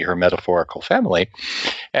out to be her metaphorical family,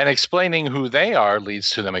 and explaining who they are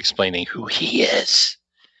leads to them explaining who he is.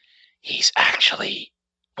 He's actually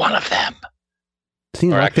one of them.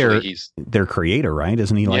 Seems like their creator, right?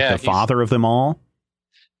 Isn't he like the father of them all?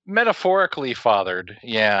 Metaphorically fathered,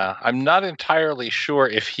 yeah. I'm not entirely sure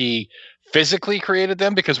if he physically created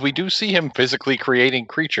them, because we do see him physically creating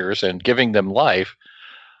creatures and giving them life.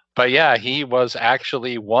 But yeah, he was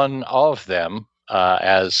actually one of them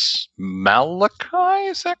as Malachi,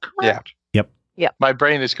 is that correct? Yeah. Yep. My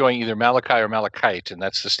brain is going either Malachi or Malachite, and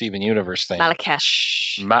that's the Steven Universe thing.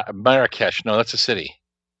 Marrakesh. Marrakesh. No, that's a city.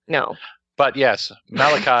 No. But yes,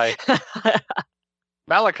 Malachi.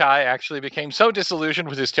 Malachi actually became so disillusioned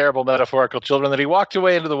with his terrible metaphorical children that he walked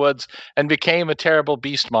away into the woods and became a terrible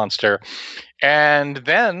beast monster. And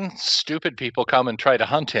then stupid people come and try to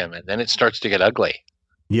hunt him, and then it starts to get ugly.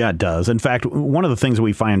 Yeah, it does. In fact, one of the things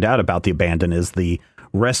we find out about The Abandoned is the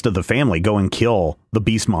rest of the family go and kill the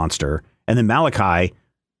beast monster, and then Malachi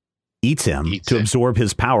eats him to absorb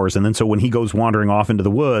his powers. And then so when he goes wandering off into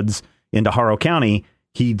the woods, into Harrow County,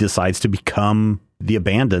 he decides to become the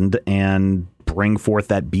Abandoned and bring forth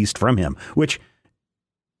that beast from him, which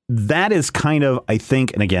that is kind of, I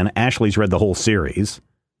think, and again, Ashley's read the whole series.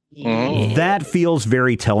 Yeah. That feels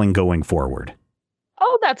very telling going forward.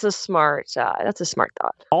 Oh, that's a smart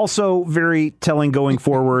thought. Also very telling going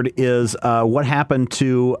forward is what happened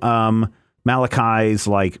to Malachi's,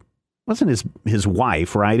 wasn't his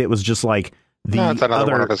wife, right? It was just like it's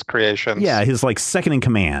another one of his creations. Yeah, his second in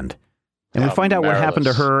command. And we find out what happened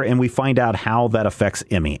to her, and we find out how that affects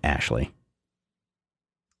Emmy, Ashley.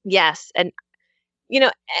 Yes. And,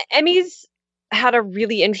 Emmy's had a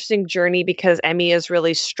really interesting journey, because Emmy is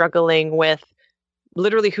really struggling with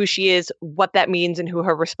literally who she is, what that means, and who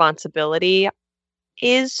her responsibility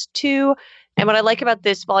is to. And what I like about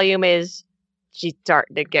this volume is she's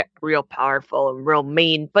starting to get real powerful and real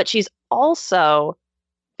mean, but she's also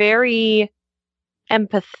very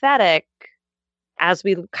empathetic as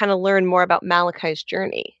we kind of learn more about Malachi's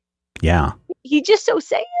journey. Yeah. He's just so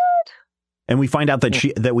sad. And we find out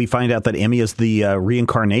that Emmy is the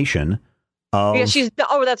reincarnation of... Yeah, she's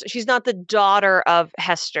not the daughter of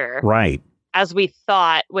Hester. Right. As we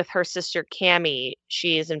thought with her sister Cammy,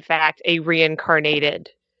 she is in fact a reincarnated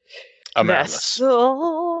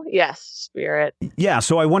vessel. Yes, spirit. Yeah,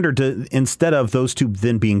 so I wondered, instead of those two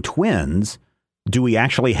then being twins, do we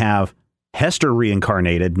actually have Hester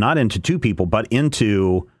reincarnated, not into two people, but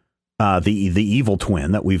into the evil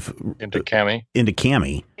twin that we've... Into Cammy.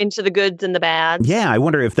 Into the goods and the bads. Yeah, I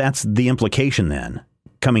wonder if that's the implication then,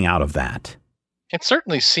 coming out of that. It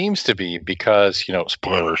certainly seems to be, because,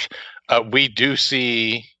 spoilers, we do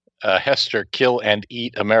see Hester kill and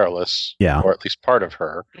eat Amaryllis, or at least part of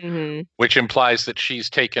her, which implies that she's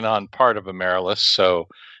taken on part of Amaryllis. So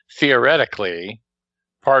theoretically,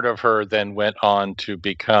 part of her then went on to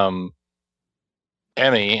become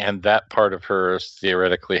Emmy, and that part of her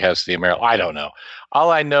theoretically has the Amaryllis. I don't know. All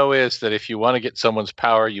I know is that if you want to get someone's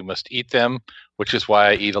power, you must eat them, which is why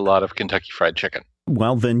I eat a lot of Kentucky Fried Chicken.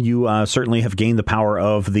 Well, then you certainly have gained the power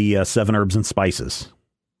of the 7 herbs and spices.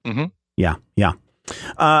 Mm-hmm. Yeah.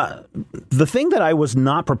 The thing that I was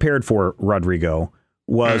not prepared for, Rodrigo,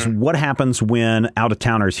 was what happens when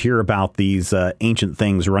out-of-towners hear about these ancient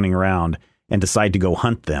things running around and decide to go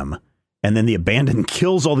hunt them. And then the Abandoned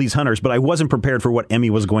kills all these hunters, but I wasn't prepared for what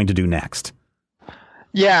Emmy was going to do next.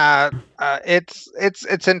 Yeah,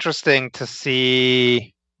 it's interesting to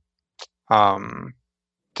see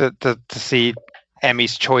to see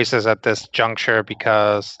Emmy's choices at this juncture,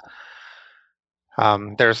 because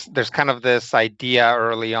there's kind of this idea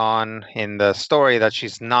early on in the story that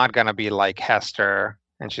she's not going to be like Hester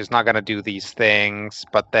and she's not going to do these things.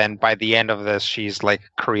 But then by the end of this, she's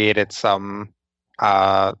created some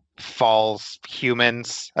false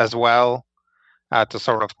humans as well to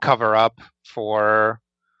sort of cover up for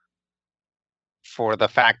for the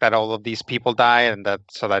fact that all of these people die, and that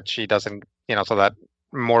so that she doesn't, so that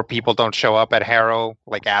more people don't show up at Harrow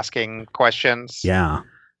like asking questions. Yeah.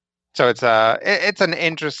 So it's an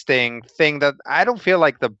interesting thing that I don't feel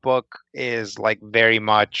like the book is like very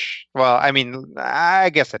much. Well, I mean, I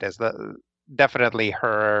guess it is. Definitely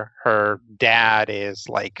her dad is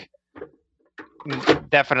like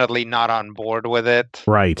definitely not on board with it.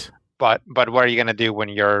 Right. But what are you going to do when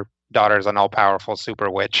your daughter's an all-powerful super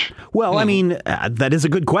witch? Well, I mean, that is a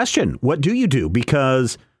good question. What do you do?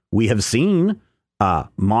 Because we have seen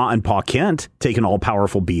Ma and Pa Kent take an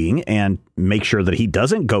all-powerful being and make sure that he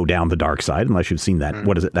doesn't go down the dark side, unless you've seen that.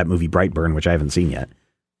 What is it? That movie Brightburn, which I haven't seen yet.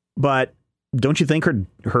 But don't you think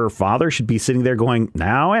her father should be sitting there going,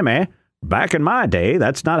 "Now, Emmy, back in my day,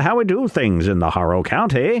 that's not how we do things in the Harrow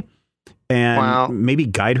County," and maybe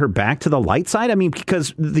guide her back to the light side? I mean,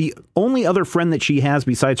 because the only other friend that she has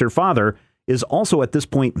besides her father is also at this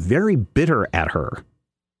point very bitter at her.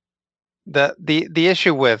 The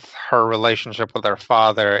issue with her relationship with her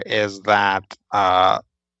father is that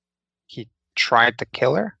he tried to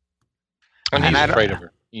kill her. And he's afraid of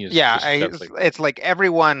her. It's like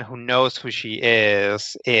everyone who knows who she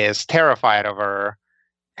is terrified of her,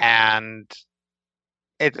 and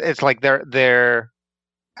it's like they're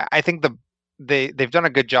I think they've done a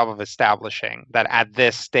good job of establishing that at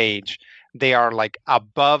this stage they are like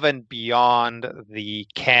above and beyond the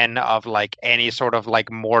ken of like any sort of like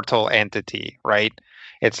mortal entity, right?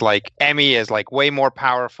 It's like Emmy is like way more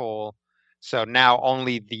powerful, so now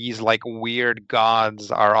only these like weird gods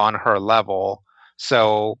are on her level.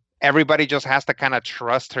 So everybody just has to kind of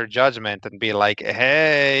trust her judgment and be like,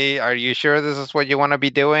 "Hey, are you sure this is what you want to be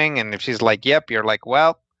doing?" And if she's like, "Yep," you're like,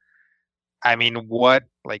 "Well, I mean, what?"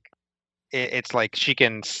 Like, it's like she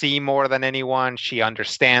can see more than anyone. She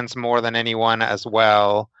understands more than anyone as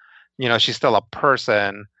well. She's still a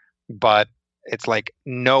person, but it's like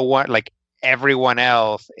no one, like everyone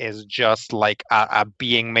else is just like a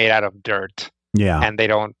being made out of dirt. Yeah. And they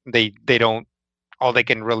don't, all they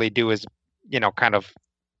can really do is, kind of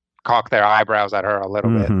cock their eyebrows at her a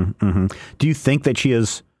little bit. Mm-hmm. Do you think that she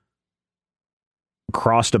has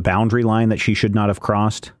crossed a boundary line that she should not have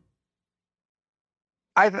crossed?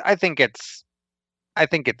 I think it's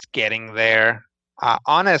getting there.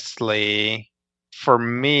 Honestly, for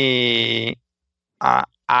me, I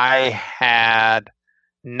had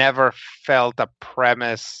never felt a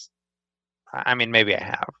premise. I mean, maybe I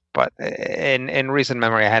have, but in recent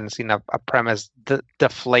memory, I hadn't seen a premise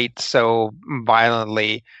deflate so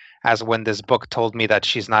violently as when this book told me that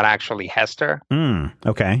she's not actually Hester.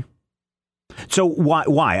 Okay. So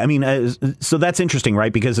why? I mean, so that's interesting,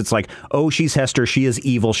 right? Because it's like, oh, she's Hester. She is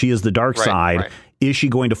evil. She is the dark side. Right. Is she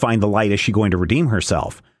going to find the light? Is she going to redeem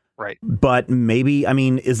herself? Right. But maybe, I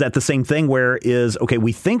mean, is that the same thing where okay,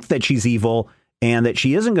 we think that she's evil and that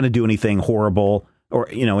she isn't going to do anything horrible or,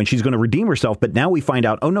 and she's going to redeem herself. But now we find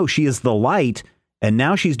out, oh, no, she is the light. And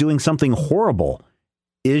now she's doing something horrible.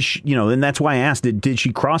 Is she, and that's why I asked, did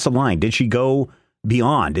she cross a line? Did she go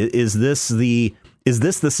beyond? Is this the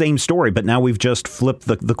same story, but now we've just flipped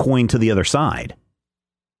the coin to the other side?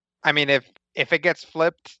 I mean, if it gets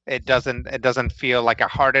flipped, it doesn't feel like a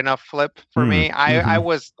hard enough flip for me. I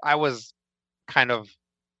was kind of,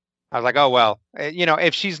 I was like, oh well,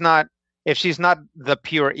 if she's not the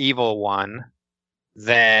pure evil one,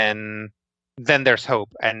 then there's hope.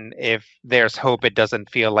 And if there's hope, it doesn't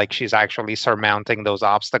feel like she's actually surmounting those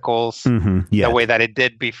obstacles the way that it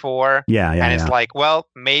did before. And it's like, well,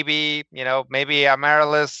 maybe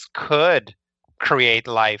Amaryllis could create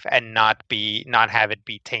life and not have it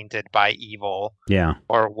be tainted by evil.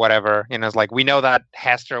 Or whatever. It's like, we know that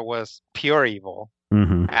Hester was pure evil.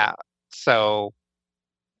 So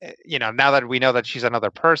now that we know that she's another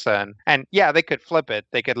person, and they could flip it.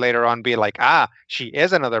 They could later on be like, she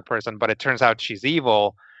is another person, but it turns out she's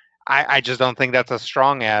evil. I just don't think that's as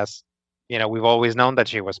strong as, we've always known that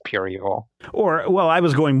she was pure evil. Or, well, I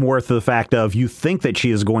was going more to the fact of, you think that she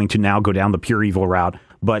is going to now go down the pure evil route,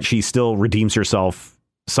 but she still redeems herself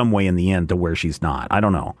some way in the end to where she's not. I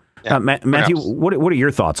don't know. Matthew, what are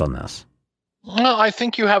your thoughts on this? Well, I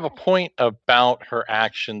think you have a point about her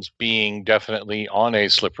actions being definitely on a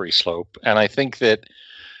slippery slope. And I think that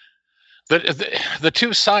the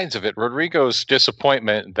two sides of it, Rodrigo's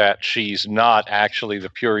disappointment that she's not actually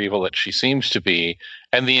the pure evil that she seems to be,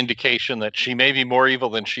 and the indication that she may be more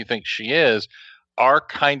evil than she thinks she is, are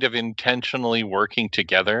kind of intentionally working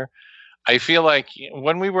together. I feel like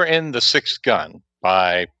when we were in The Sixth Gun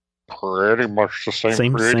by pretty much the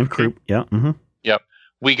same group. Yeah. Mm-hmm. Yep.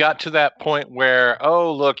 we got to that point where,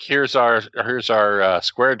 oh, look, here's our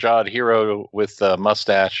square-jawed hero with a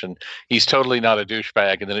mustache, and he's totally not a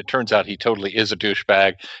douchebag. And then it turns out he totally is a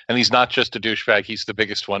douchebag, and he's not just a douchebag; he's the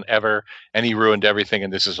biggest one ever, and he ruined everything,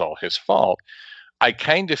 and this is all his fault. I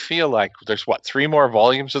kind of feel like there's 3 more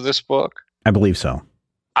volumes of this book. I believe so.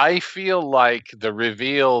 I feel like the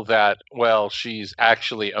reveal that, well, she's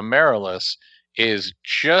actually Amaryllis is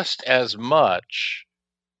just as much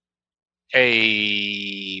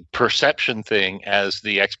a perception thing as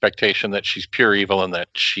the expectation that she's pure evil and that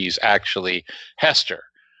she's actually Hester.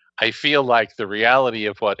 I feel like the reality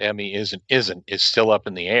of what Emmy isn't is still up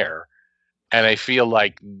in the air. And I feel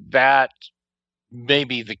like that may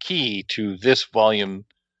be the key to this volume,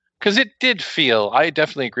 because it did feel, I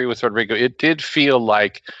definitely agree with Rodrigo, it did feel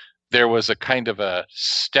like there was a kind of a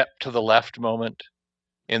step to the left moment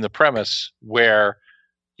in the premise where,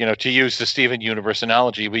 to use the Steven Universe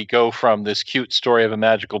analogy, we go from this cute story of a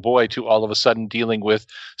magical boy to all of a sudden dealing with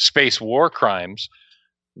space war crimes,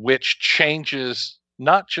 which changes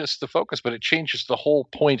not just the focus, but it changes the whole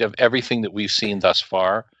point of everything that we've seen thus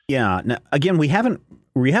far. Yeah. Now, again, we haven't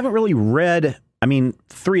really read. I mean,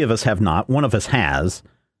 3 of us have not. One of us has.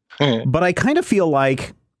 But I kind of feel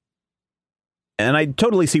like, and I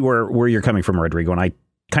totally see where you're coming from, Rodrigo, and I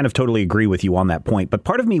kind of totally agree with you on that point. But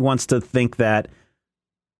part of me wants to think that,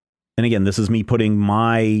 and again, this is me putting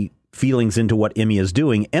my feelings into what Emmy is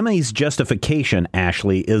doing. Emmy's justification,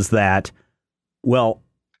 Ashley, is that, well,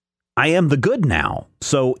 I am the good now,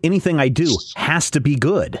 so anything I do has to be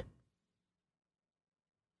good.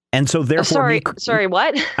 And so therefore... Sorry,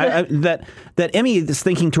 what? that Emmy is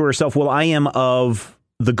thinking to herself, well, I am of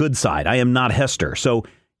the good side. I am not Hester. So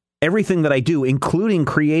everything that I do, including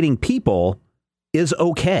creating people, is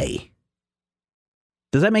okay.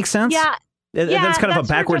 Does that make sense? Yeah. That's kind of a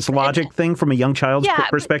backwards logic thing from a young child's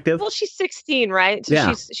perspective. Well, she's 16, right? So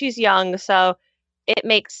yeah. she's young, so it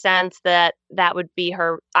makes sense that would be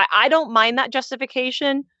her. I don't mind that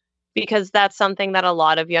justification, because that's something that a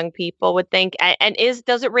lot of young people would think. And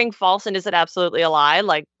does it ring false, and is it absolutely a lie?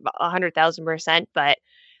 Like 100,000%. But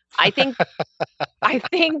I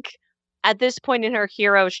think at this point in her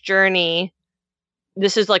hero's journey,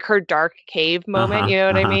 this is like her dark cave moment. You know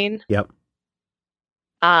what I mean? Yep.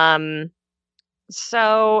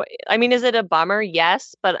 So, I mean, is it a bummer?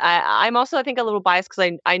 Yes, but I'm also, I think, a little biased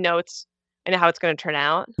because I know how it's going to turn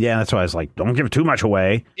out. Yeah, that's why I was like, don't give too much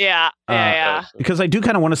away. Yeah. Because I do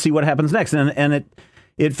kind of want to see what happens next, and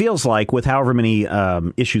it feels like with however many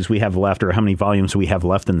issues we have left, or how many volumes we have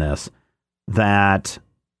left in this, that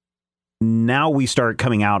now we start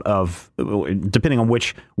coming out of, depending on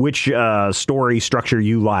which story structure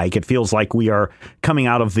you like, it feels like we are coming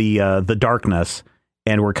out of the darkness.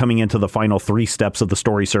 And we're coming into the final 3 steps of the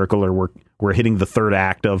story circle, or we're hitting the 3rd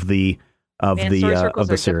act of the series.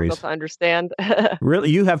 Difficult to understand. Really,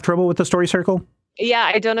 you have trouble with the story circle? Yeah,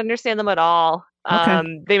 I don't understand them at all.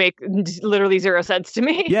 Okay. They make literally 0 sense to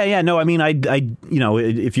me. Yeah. No, I mean, I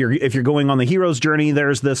if you're going on the hero's journey,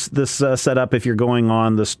 there's this setup. If you're going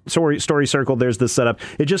on the story circle, there's this setup.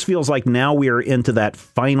 It just feels like now we are into that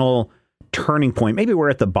final turning point. Maybe we're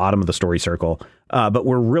at the bottom of the story circle, but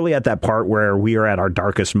we're really at that part where we are at our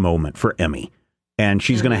darkest moment for Emmy, and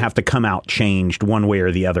she's going to have to come out changed one way or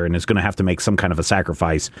the other, and is going to have to make some kind of a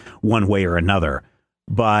sacrifice one way or another.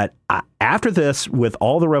 But after this, with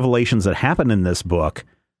all the revelations that happened in this book,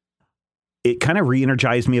 it kind of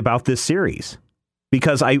re-energized me about this series,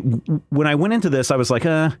 because when I went into this, I was like,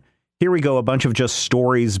 here we go, a bunch of just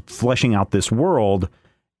stories fleshing out this world,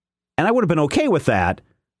 and I would have been okay with that.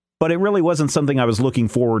 But it really wasn't something I was looking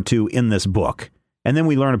forward to in this book. And then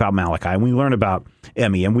we learn about Malachi, and we learn about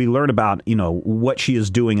Emmy, and we learn about, what she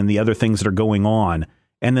is doing and the other things that are going on.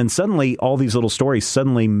 And then suddenly all these little stories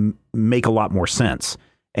suddenly make a lot more sense.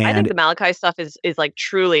 And I think the Malachi stuff is like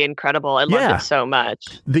truly incredible. I love it so much.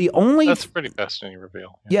 That's pretty fascinating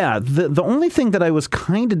reveal. Yeah. The only thing that I was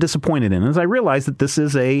kind of disappointed in is I realized that this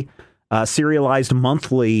is a serialized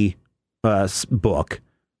monthly book.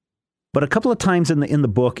 But a couple of times in the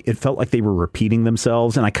book, it felt like they were repeating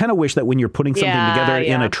themselves. And I kind of wish that when you're putting something together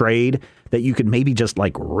in a trade, that you could maybe just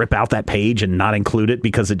like rip out that page and not include it,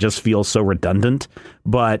 because it just feels so redundant.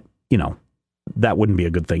 But, that wouldn't be a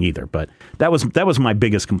good thing either. But that was my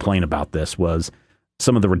biggest complaint about this, was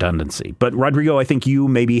some of the redundancy. But Rodrigo, I think you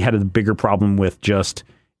maybe had a bigger problem with just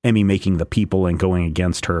Emmy making the people and going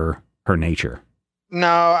against her nature.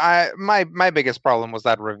 No, my biggest problem was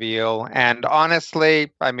that reveal. And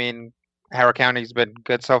honestly, I mean, Harrow County's been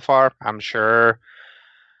good so far. I'm sure.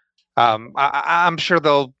 I'm sure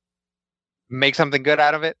they'll make something good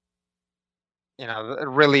out of it.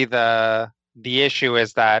 Really, the issue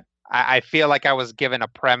is that I feel like I was given a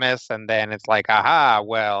premise, and then it's like, aha,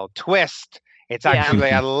 well, twist. It's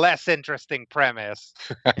actually a less interesting premise.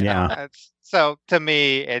 Yeah. So to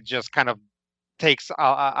me, it just kind of takes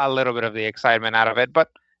a little bit of the excitement out of it. But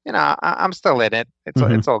I'm still in it.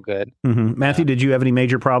 It's all good. Mm-hmm. Matthew, did you have any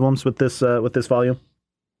major problems with this volume?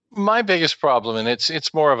 My biggest problem, and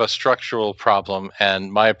it's more of a structural problem,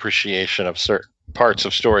 and my appreciation of certain parts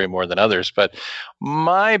of story more than others. But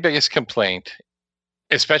my biggest complaint,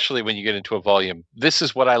 especially when you get into a volume, this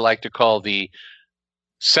is what I like to call the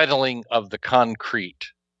settling of the concrete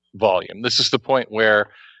volume. This is the point where,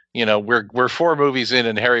 we're 4 movies in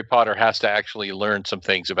and Harry Potter has to actually learn some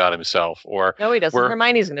things about himself. Or no, he doesn't.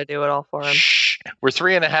 Hermione's going to do it all for him. We're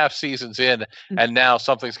 3.5 seasons in, and now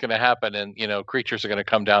something's going to happen, and creatures are going to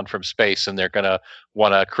come down from space, and they're going to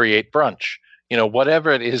want to create brunch.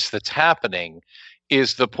 Whatever it is that's happening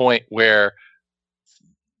is the point where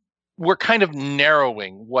we're kind of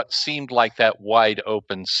narrowing what seemed like that wide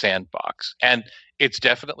open sandbox. And it's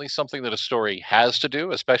definitely something that a story has to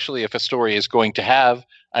do, especially if a story is going to have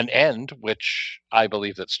an end, which I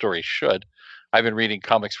believe that stories should. I've been reading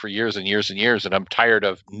comics for years and years and years, and I'm tired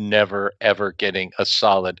of never, ever getting a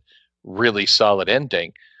really solid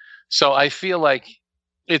ending. So I feel like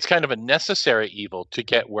it's kind of a necessary evil to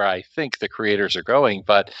get where I think the creators are going,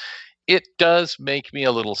 but it does make me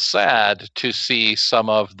a little sad to see some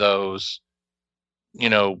of those,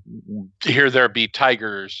 here there be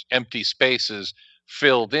tigers, empty spaces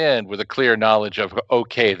filled in with a clear knowledge of,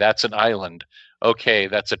 okay, that's an island. Okay,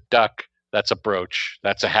 that's a duck. That's a brooch.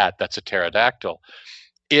 That's a hat. That's a pterodactyl.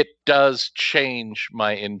 It does change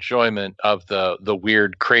my enjoyment of the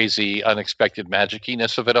weird, crazy, unexpected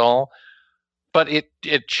magiciness of it all. But it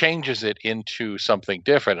changes it into something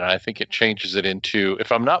different. And I think it changes it into, if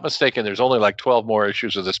I'm not mistaken, there's only like 12 more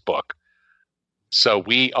issues of this book. So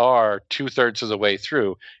we are 2/3 of the way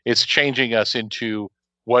through. It's changing us into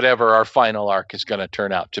whatever our final arc is going to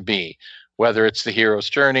turn out to be. Whether it's the hero's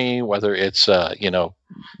journey, whether it's,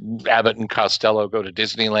 Abbott and Costello go to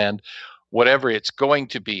Disneyland, whatever it's going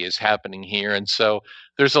to be is happening here. And so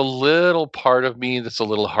there's a little part of me that's a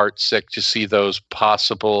little heartsick to see those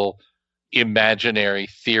possible imaginary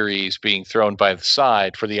theories being thrown by the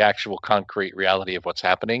side for the actual concrete reality of what's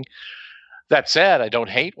happening. That said, I don't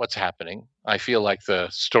hate what's happening. I feel like the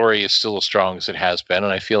story is still as strong as it has been,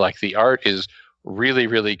 and I feel like the art is really,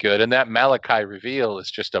 really good. And that Malachi reveal is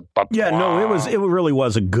just a yeah, no, it really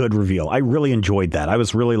was a good reveal. I really enjoyed that. I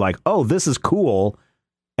was really like, oh, this is cool.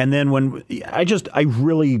 And then when I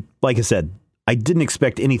really, like I said, I didn't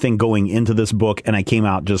expect anything going into this book, and I came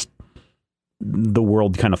out just, the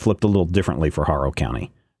world kind of flipped a little differently for Harrow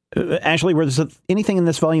County. Ashley, was there anything in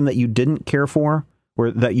this volume that you didn't care for,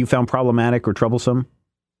 or that you found problematic or troublesome?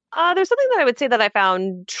 There's something that I would say that I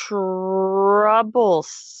found troublesome.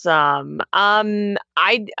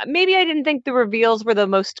 I didn't think the reveals were the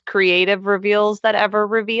most creative reveals that ever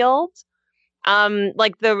revealed.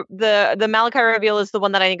 Like the Malachi reveal is the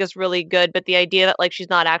one that I think is really good, but the idea that like she's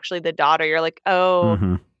not actually the daughter, you're like, oh.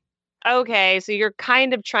 Mm-hmm. Okay, so you're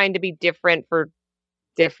kind of trying to be different for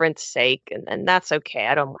difference sake, and that's okay.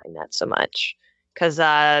 I don't mind that so much because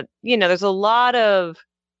there's a lot of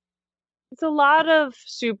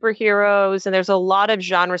superheroes and there's a lot of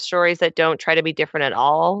genre stories that don't try to be different at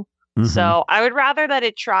all. Mm-hmm. So I would rather that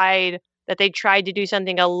they tried to do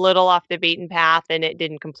something a little off the beaten path and it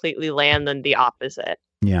didn't completely land than the opposite.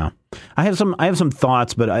 Yeah, I have some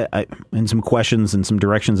thoughts, but I and some questions and some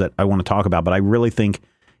directions that I want to talk about. But I really think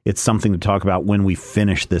it's something to talk about when we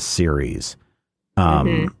finish this series.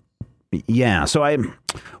 Yeah, so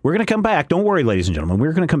we're going to come back. Don't worry, ladies and gentlemen.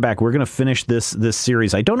 We're going to come back. We're going to finish this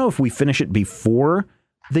series. I don't know if we finish it before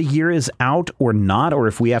the year is out or not, or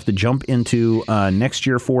if we have to jump into next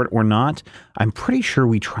year for it or not. I'm pretty sure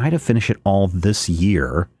we try to finish it all this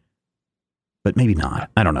year, but maybe not.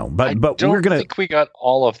 I don't know. But we're going to. I think we got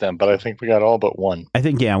all of them, but I think we got all but one. I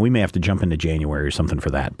think, yeah, we may have to jump into January or something for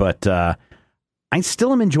that. But I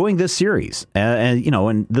still am enjoying this series.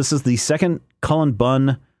 And this is the second Cullen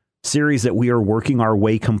Bunn series that we are working our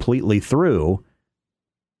way completely through,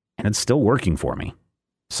 and it's still working for me.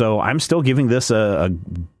 So I'm still giving this a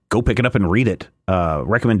go pick it up and read it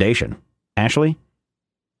recommendation. Ashley?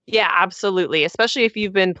 Yeah, absolutely. Especially if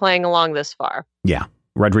you've been playing along this far. Yeah.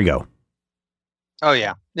 Rodrigo? Oh,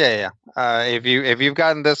 yeah. Yeah. If you've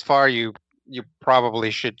gotten this far, you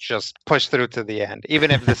probably should just push through to the end.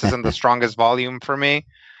 Even if this isn't the strongest volume for me,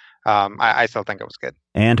 I still think it was good.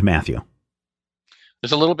 And Matthew?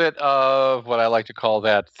 There's a little bit of what I like to call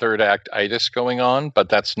that third act itis going on, but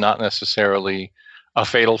that's not necessarily a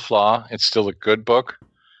fatal flaw. It's still a good book.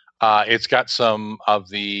 It's got some of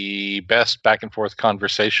the best back and forth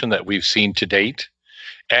conversation that we've seen to date.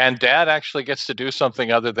 And Dad actually gets to do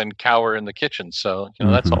something other than cower in the kitchen. So,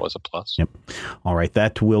 that's always a plus. Yep. All right.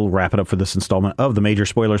 That will wrap it up for this installment of the Major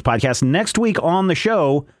Spoilers podcast. Next week on the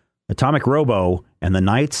show, Atomic Robo and the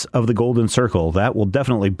Knights of the Golden Circle. That will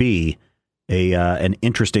definitely be an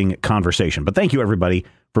interesting conversation. But thank you, everybody,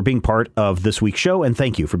 for being part of this week's show. And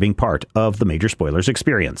thank you for being part of the Major Spoilers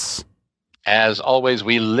experience. As always,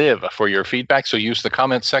 we live for your feedback, so use the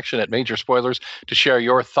comments section at Major Spoilers to share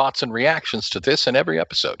your thoughts and reactions to this and every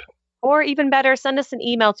episode. Or even better, send us an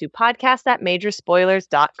email to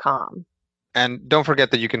podcast@majorspoilers.com. And don't forget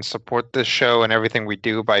that you can support this show and everything we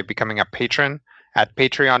do by becoming a patron at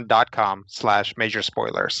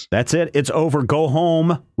patreon.com/majorspoilers. That's it. It's over. Go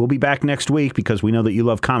home. We'll be back next week because we know that you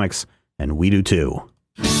love comics, and we do too.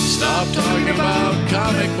 Stop talking about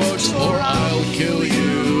comic books or I'll kill you.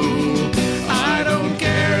 I don't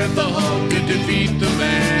care if the Hulk could defeat the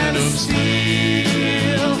Man of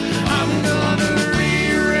Steel. I'm gonna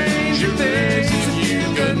rearrange your face if you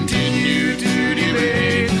continue to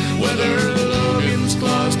debate whether Logan's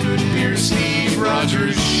claws could pierce Steve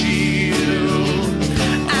Rogers' shield.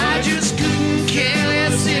 I just couldn't care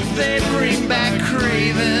less if they bring back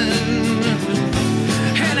Kraven.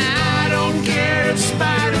 And I don't care if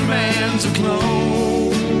Spider-Man's a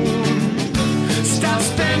clone. Stop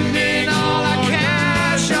spending all our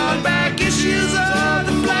cash on back issues of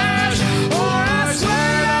The Flash, or I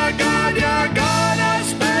swear to God you're gonna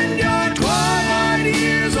spend your 12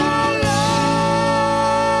 years alone.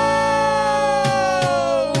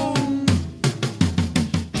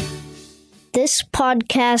 This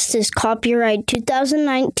podcast is copyright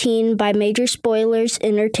 2019 by Major Spoilers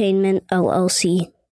Entertainment, LLC.